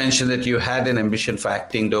did mention that you had an ambition for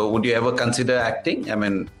acting, though. Would you ever consider acting? I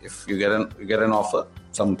mean, if you get an offer,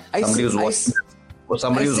 somebody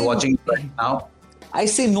who's watching right now. I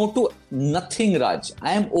say no to nothing, Raj.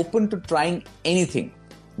 I am open to trying anything.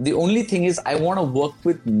 The only thing is I want to work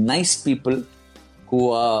with nice people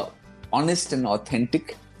who are honest and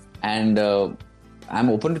authentic, and I'm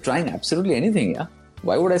open to trying absolutely anything. Yeah.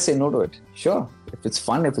 Why would I say no to it? Sure. If it's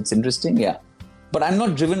fun, if it's interesting, yeah. But I'm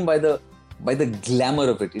not driven by the glamour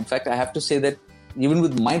of it. In fact, I have to say that even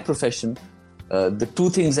with my profession, the 2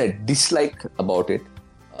 things I dislike about it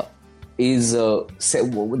is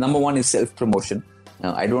number one is self-promotion.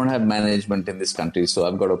 I don't have management in this country, so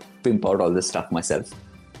I've got to pimp out all this stuff myself.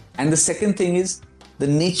 And the second thing is the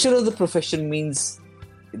nature of the profession means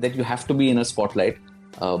that you have to be in a spotlight.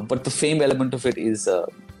 But the fame element of it is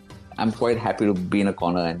I'm quite happy to be in a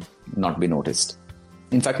corner and not be noticed.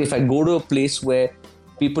 In fact, if I go to a place where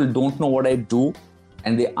people don't know what I do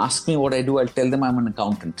and they ask me what I do, I'll tell them I'm an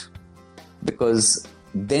accountant, because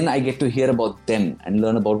then I get to hear about them and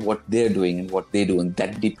learn about what they're doing and what they do, and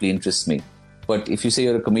that deeply interests me. But if you say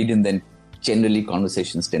you're a comedian, then generally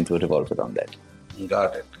conversations tend to revolve around that.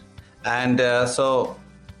 Got it. And so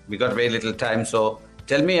we got very little time. So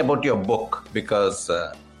tell me about your book, because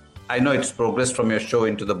I know it's progressed from your show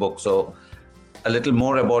into the book. So a little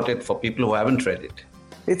more about it for people who haven't read it.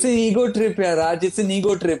 It's an ego trip, Raj. It's an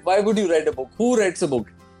ego trip. Why would you write a book? Who writes a book?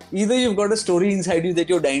 Either you've got a story inside you that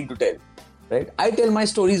you're dying to tell, right? I tell my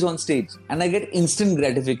stories on stage and I get instant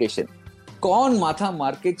gratification. Kaun matha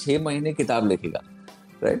maar ke 6 mahine kitab likhega,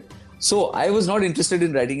 right? So I was not interested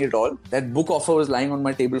in writing it at all. That book offer was lying on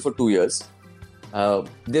my table for 2 years.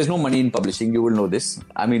 There's no money in publishing. You will know this.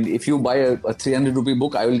 I mean, if you buy a 300 rupee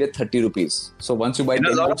book, I will get 30 rupees. So once you buy 10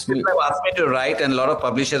 a lot books... of people have asked me to write, and a lot of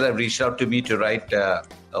publishers have reached out to me to write a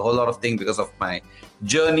whole lot of things because of my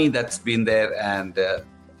journey that's been there, and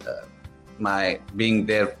my being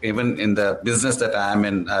there even in the business that I am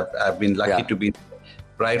in. I've been lucky to be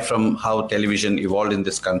right from how television evolved in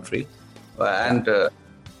this country. And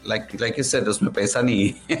like you said, उसमें पैसा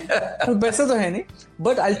नहीं है. पैसा तो है नहीं.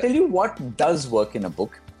 But I'll tell you what does work in a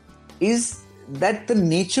book is that the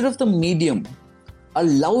nature of the medium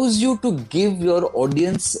allows you to give your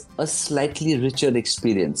audience a slightly richer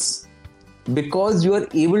experience, because you are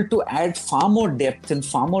able to add far more depth and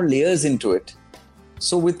far more layers into it.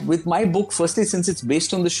 So with my book, firstly, since it's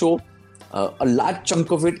based on the show, a large chunk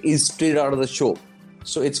of it is straight out of the show.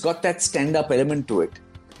 So it's got that stand-up element to it.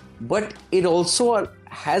 But it also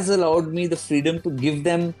has allowed me the freedom to give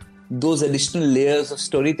them those additional layers of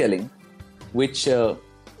storytelling, which are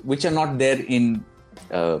not there in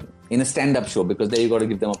a stand-up show, because there you got to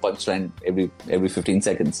give them a punchline every 15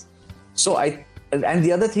 seconds. So and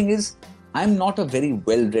the other thing is, I'm not a very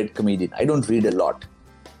well-read comedian. I don't read a lot.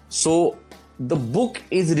 So the book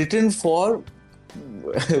is written for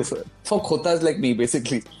khotas like me,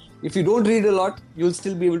 basically. if you don't read a lot, you'll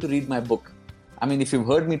still be able to read my book. I mean, if you've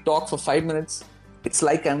heard me talk for 5 minutes, it's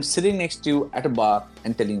like I'm sitting next to you at a bar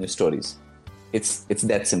and telling you stories. It's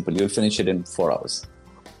that simple. You'll finish it in 4 hours.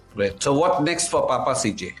 Great. So what next for Papa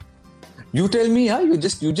CJ? You tell me, huh? You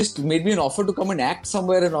just made me an offer to come and act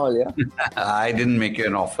somewhere and all, yeah? I didn't make you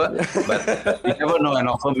an offer, but you never know, an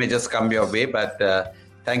offer may just come your way. But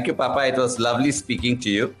thank you, Papa. It was lovely speaking to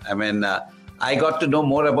you. I mean, I got to know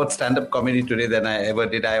more about stand-up comedy today than I ever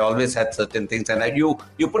did. I always had certain things, and you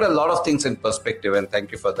put a lot of things in perspective, and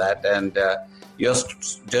thank you for that. And your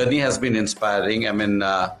journey has been inspiring. I mean,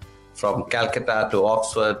 from Calcutta to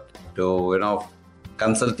Oxford to,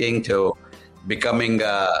 consulting to becoming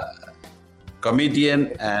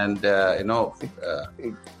comedian and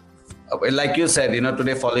like you said,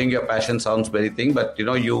 today following your passion sounds very thing, but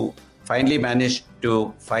you finally managed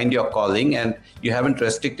to find your calling and you haven't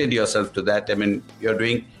restricted yourself to that. I mean, you're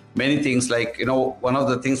doing many things, like one of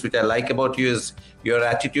the things which I like about you is your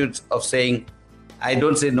attitudes of saying, I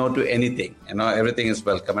don't say no to anything, everything is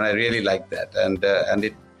welcome, and I really like that, and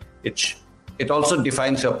it also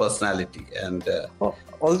defines your personality. And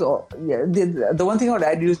also, yeah, the one thing I would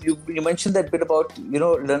add, you mentioned that bit about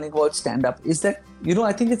learning about stand-up, is that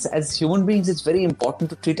I think it's, as human beings, it's very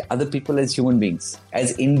important to treat other people as human beings,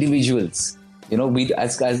 as individuals. We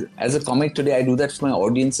as a comic today, I do that for my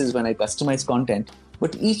audiences when I customize content.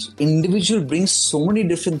 But each individual brings so many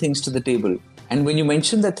different things to the table. And when you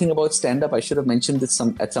mentioned that thing about stand-up, I should have mentioned this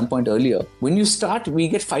at some point earlier. When you start, we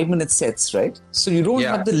get 5-minute sets, right? So you don't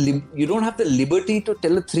have the liberty to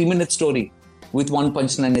tell a 3-minute story with one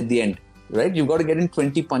punchline at the end, right? You've got to get in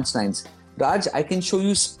 20 punchlines. Raj, I can show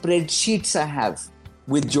you spreadsheets I have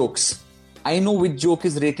with jokes. I know which joke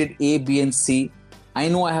is rated A, B, and C. I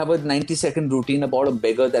know I have a 90-second routine about a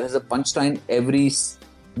beggar that has a punchline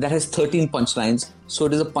that has 13 punchlines. So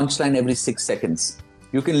it is a punchline every 6 seconds.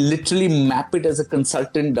 You can literally map it as a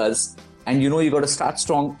consultant does. And you got to start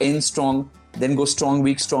strong, end strong, then go strong,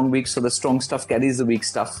 weak. So the strong stuff carries the weak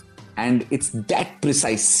stuff. And it's that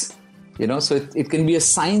precise, so it can be a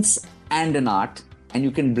science and an art, and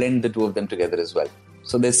you can blend the two of them together as well.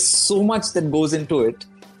 So there's so much that goes into it,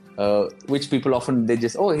 which people often, they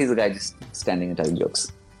just, he's a guy just standing and telling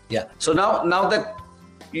jokes. Yeah. So now that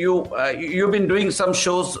you've been doing some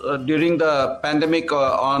shows during the pandemic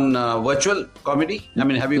on virtual comedy. I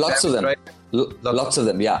mean, have you? Lots of them, right? Lots of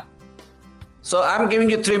them, yeah. So I'm giving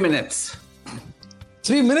you 3 minutes.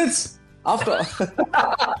 3 minutes after.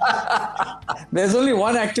 There's only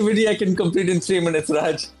one activity I can complete in 3 minutes,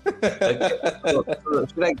 Raj. Okay. So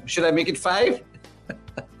should I make it 5?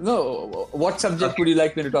 No. What subject would you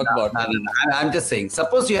like me to talk about? No. I'm just saying.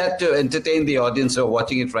 Suppose you had to entertain the audience who are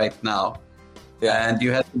watching it right now. Yeah. And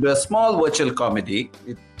you had to do a small virtual comedy.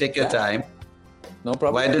 You take your time. No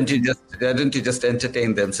problem. Why don't you just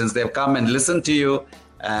entertain them, since they've come and listened to you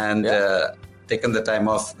and taken the time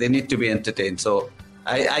off? They need to be entertained. So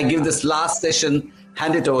I give this last session,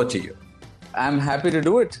 hand it over to you. I'm happy to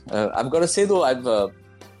do it. I've got to say though,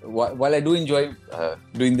 while I do enjoy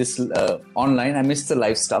doing this online, I miss the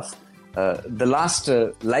live stuff. The last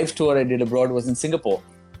live tour I did abroad was in Singapore.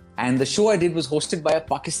 And the show I did was hosted by a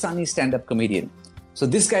Pakistani stand-up comedian. So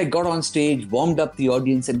this guy got on stage, warmed up the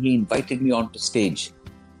audience, and he invited me onto stage.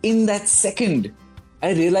 In that second,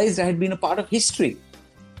 I realized I had been a part of history.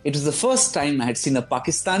 It was the first time I had seen a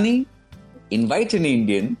Pakistani invite an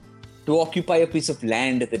Indian to occupy a piece of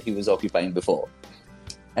land that he was occupying before.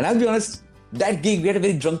 And I'll be honest, that gig, we had a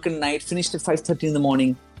very drunken night, finished at 5:30 in the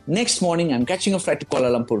morning. Next morning, I'm catching a flight to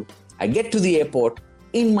Kuala Lumpur. I get to the airport.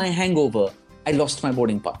 In my hangover, I lost my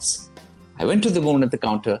boarding pass. I went to the woman at the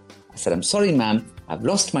counter. I said, I'm sorry, ma'am, I've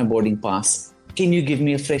lost my boarding pass. Can you give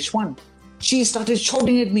me a fresh one? She started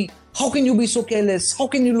shouting at me, how can you be so careless? How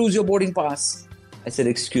can you lose your boarding pass? I said,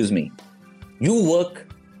 excuse me, you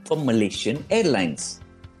work for Malaysian Airlines.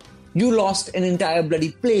 You lost an entire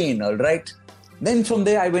bloody plane, all right? Then from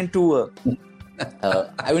there, I went to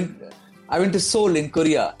I went to Seoul in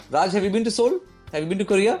Korea. Raj, have you been to Seoul? Have you been to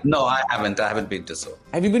Korea? No, I haven't. I haven't been to Seoul.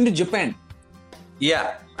 Have you been to Japan?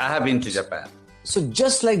 Yeah, I have been to Japan. So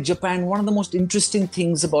just like Japan, one of the most interesting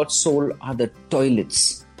things about Seoul are the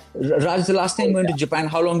toilets. Raj, the last time you went to Japan,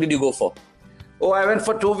 how long did you go for? Oh, I went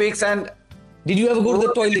for 2 weeks, and... Did you ever go to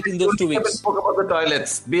the toilet in those 2 weeks? Spoke about the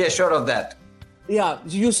toilets. Be assured of that. Yeah,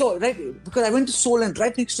 you saw, right? Because I went to Seoul and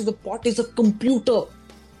right next to the pot is a computer.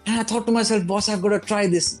 And I thought to myself, boss, I've got to try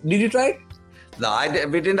this. Did you try it? No,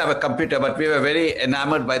 we didn't have a computer, but we were very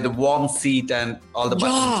enamored by the warm seat and all the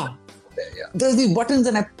buttons. Yeah. There's these buttons,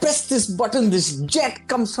 and I press this button, this jet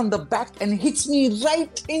comes from the back and hits me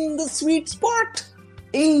right in the sweet spot.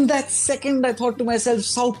 In that second, I thought to myself,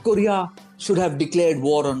 South Korea, should have declared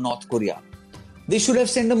war on North Korea. They should have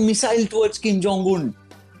sent a missile towards Kim Jong-un.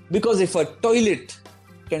 Because if a toilet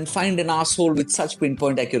can find an asshole with such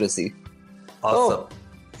pinpoint accuracy. Awesome.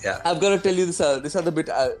 Yeah. I've got to tell you this other bit.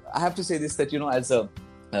 I have to say this, that,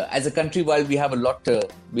 as a country, while we have a lot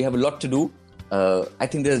to do, I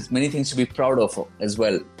think there's many things to be proud of as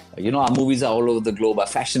well. Our movies are all over the globe. Our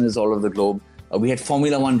fashion is all over the globe. We had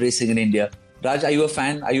Formula One racing in India. Raj, are you a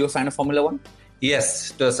fan? Are you a fan of Formula One?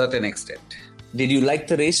 Yes, to a certain extent. Did you like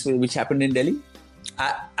the race which happened in Delhi?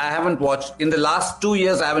 I haven't watched. In the last 2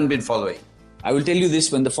 years, I haven't been following. I will tell you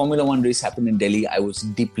this, when the Formula One race happened in Delhi, I was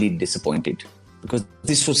deeply disappointed. Because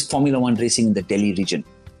this was Formula One racing in the Delhi region.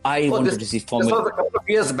 I wanted to see Formula One. This was a couple of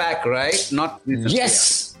years back, right? Not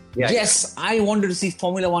Yes. Yes. I wanted to see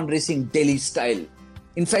Formula One racing Delhi style.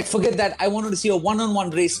 In fact, forget that. I wanted to see a one-on-one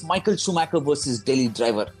race, Michael Schumacher versus Delhi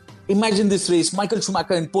driver. Imagine this race, Michael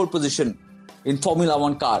Schumacher in pole position in Formula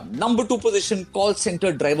One car. Number 2 position, call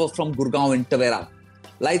center driver from Gurgaon in Tavera.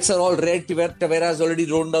 Lights are all red. Tavera has already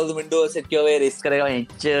rolled down the window. Said,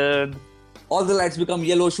 all the lights become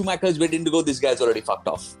yellow. Schumacher is waiting to go. This guy's already fucked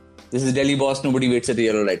off. This is Delhi boss. Nobody waits at a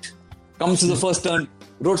yellow light. Comes to the first turn.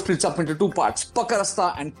 Road splits up into 2 parts. Pakka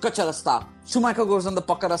Rasta and Kacha Rasta. Schumacher goes on the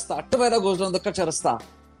Pakka Rasta. Tavera goes on the Kacha Rasta.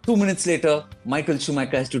 2 minutes later, Michael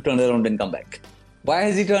Schumacher has to turn around and come back. Why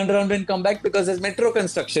has he turned around and come back? Because there's metro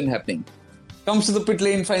construction happening. Comes to the pit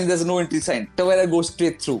lane, finds there's no entry sign. Tavera goes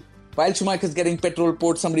straight through. While Schumacher is getting petrol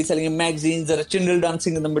poured, somebody selling him magazines, there are chindal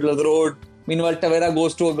dancing in the middle of the road. Meanwhile, Tavera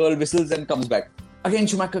goes to a girl, whistles and comes back. Again,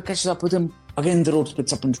 Schumacher catches up with him. Again, the road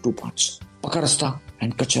splits up into 2 parts. Pakka Rasta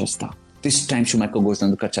and Kacha Rasta. This time, Schumacher goes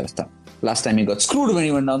down the Kacha Rasta. Last time he got screwed when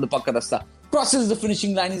he went down the Pakka Rasta. Crosses the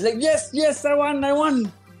finishing line. He's like, yes, I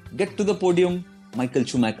won. Get to the podium. Michael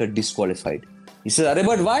Schumacher disqualified. He says, Arre,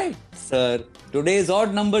 but why? Sir, today is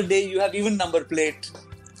odd number day. You have even number plate.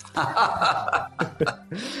 I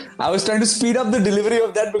was trying to speed up the delivery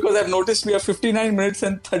of that because I've noticed we have 59 minutes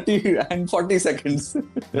and 40 seconds.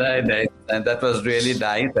 Right. And that was really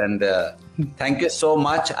nice. And thank you so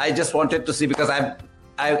much. I just wanted to see, because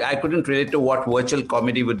I couldn't relate to what virtual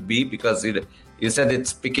comedy would be, because you said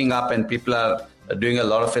it's picking up and people are doing a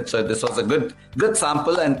lot of it. So this was a good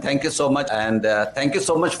sample. And thank you so much. And thank you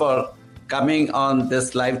so much for coming on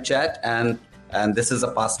this live chat. And this is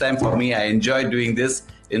a pastime for me. I enjoy doing this,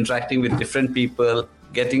 interacting with different people,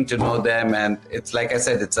 getting to know them. And it's like I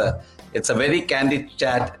said, it's a very candid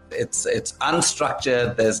chat. It's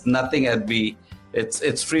unstructured. There's nothing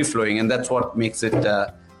it's free flowing, and that's what makes it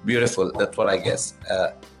beautiful. That's what I guess.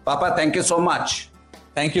 Papa, thank you so much.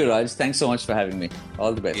 Thank you, Raj. Thanks so much for having me.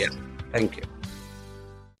 All the best. Yeah, thank you.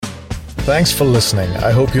 Thanks for listening.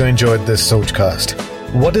 I hope you enjoyed this Sochcast.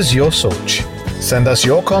 What is your Soch? Send us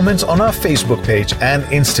your comments on our Facebook page and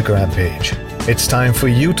Instagram page. It's time for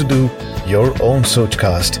you to do your own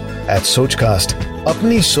Sochcast at Sochcast.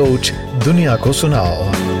 Apni Soch Duniya ko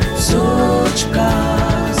sunao. Sochcast.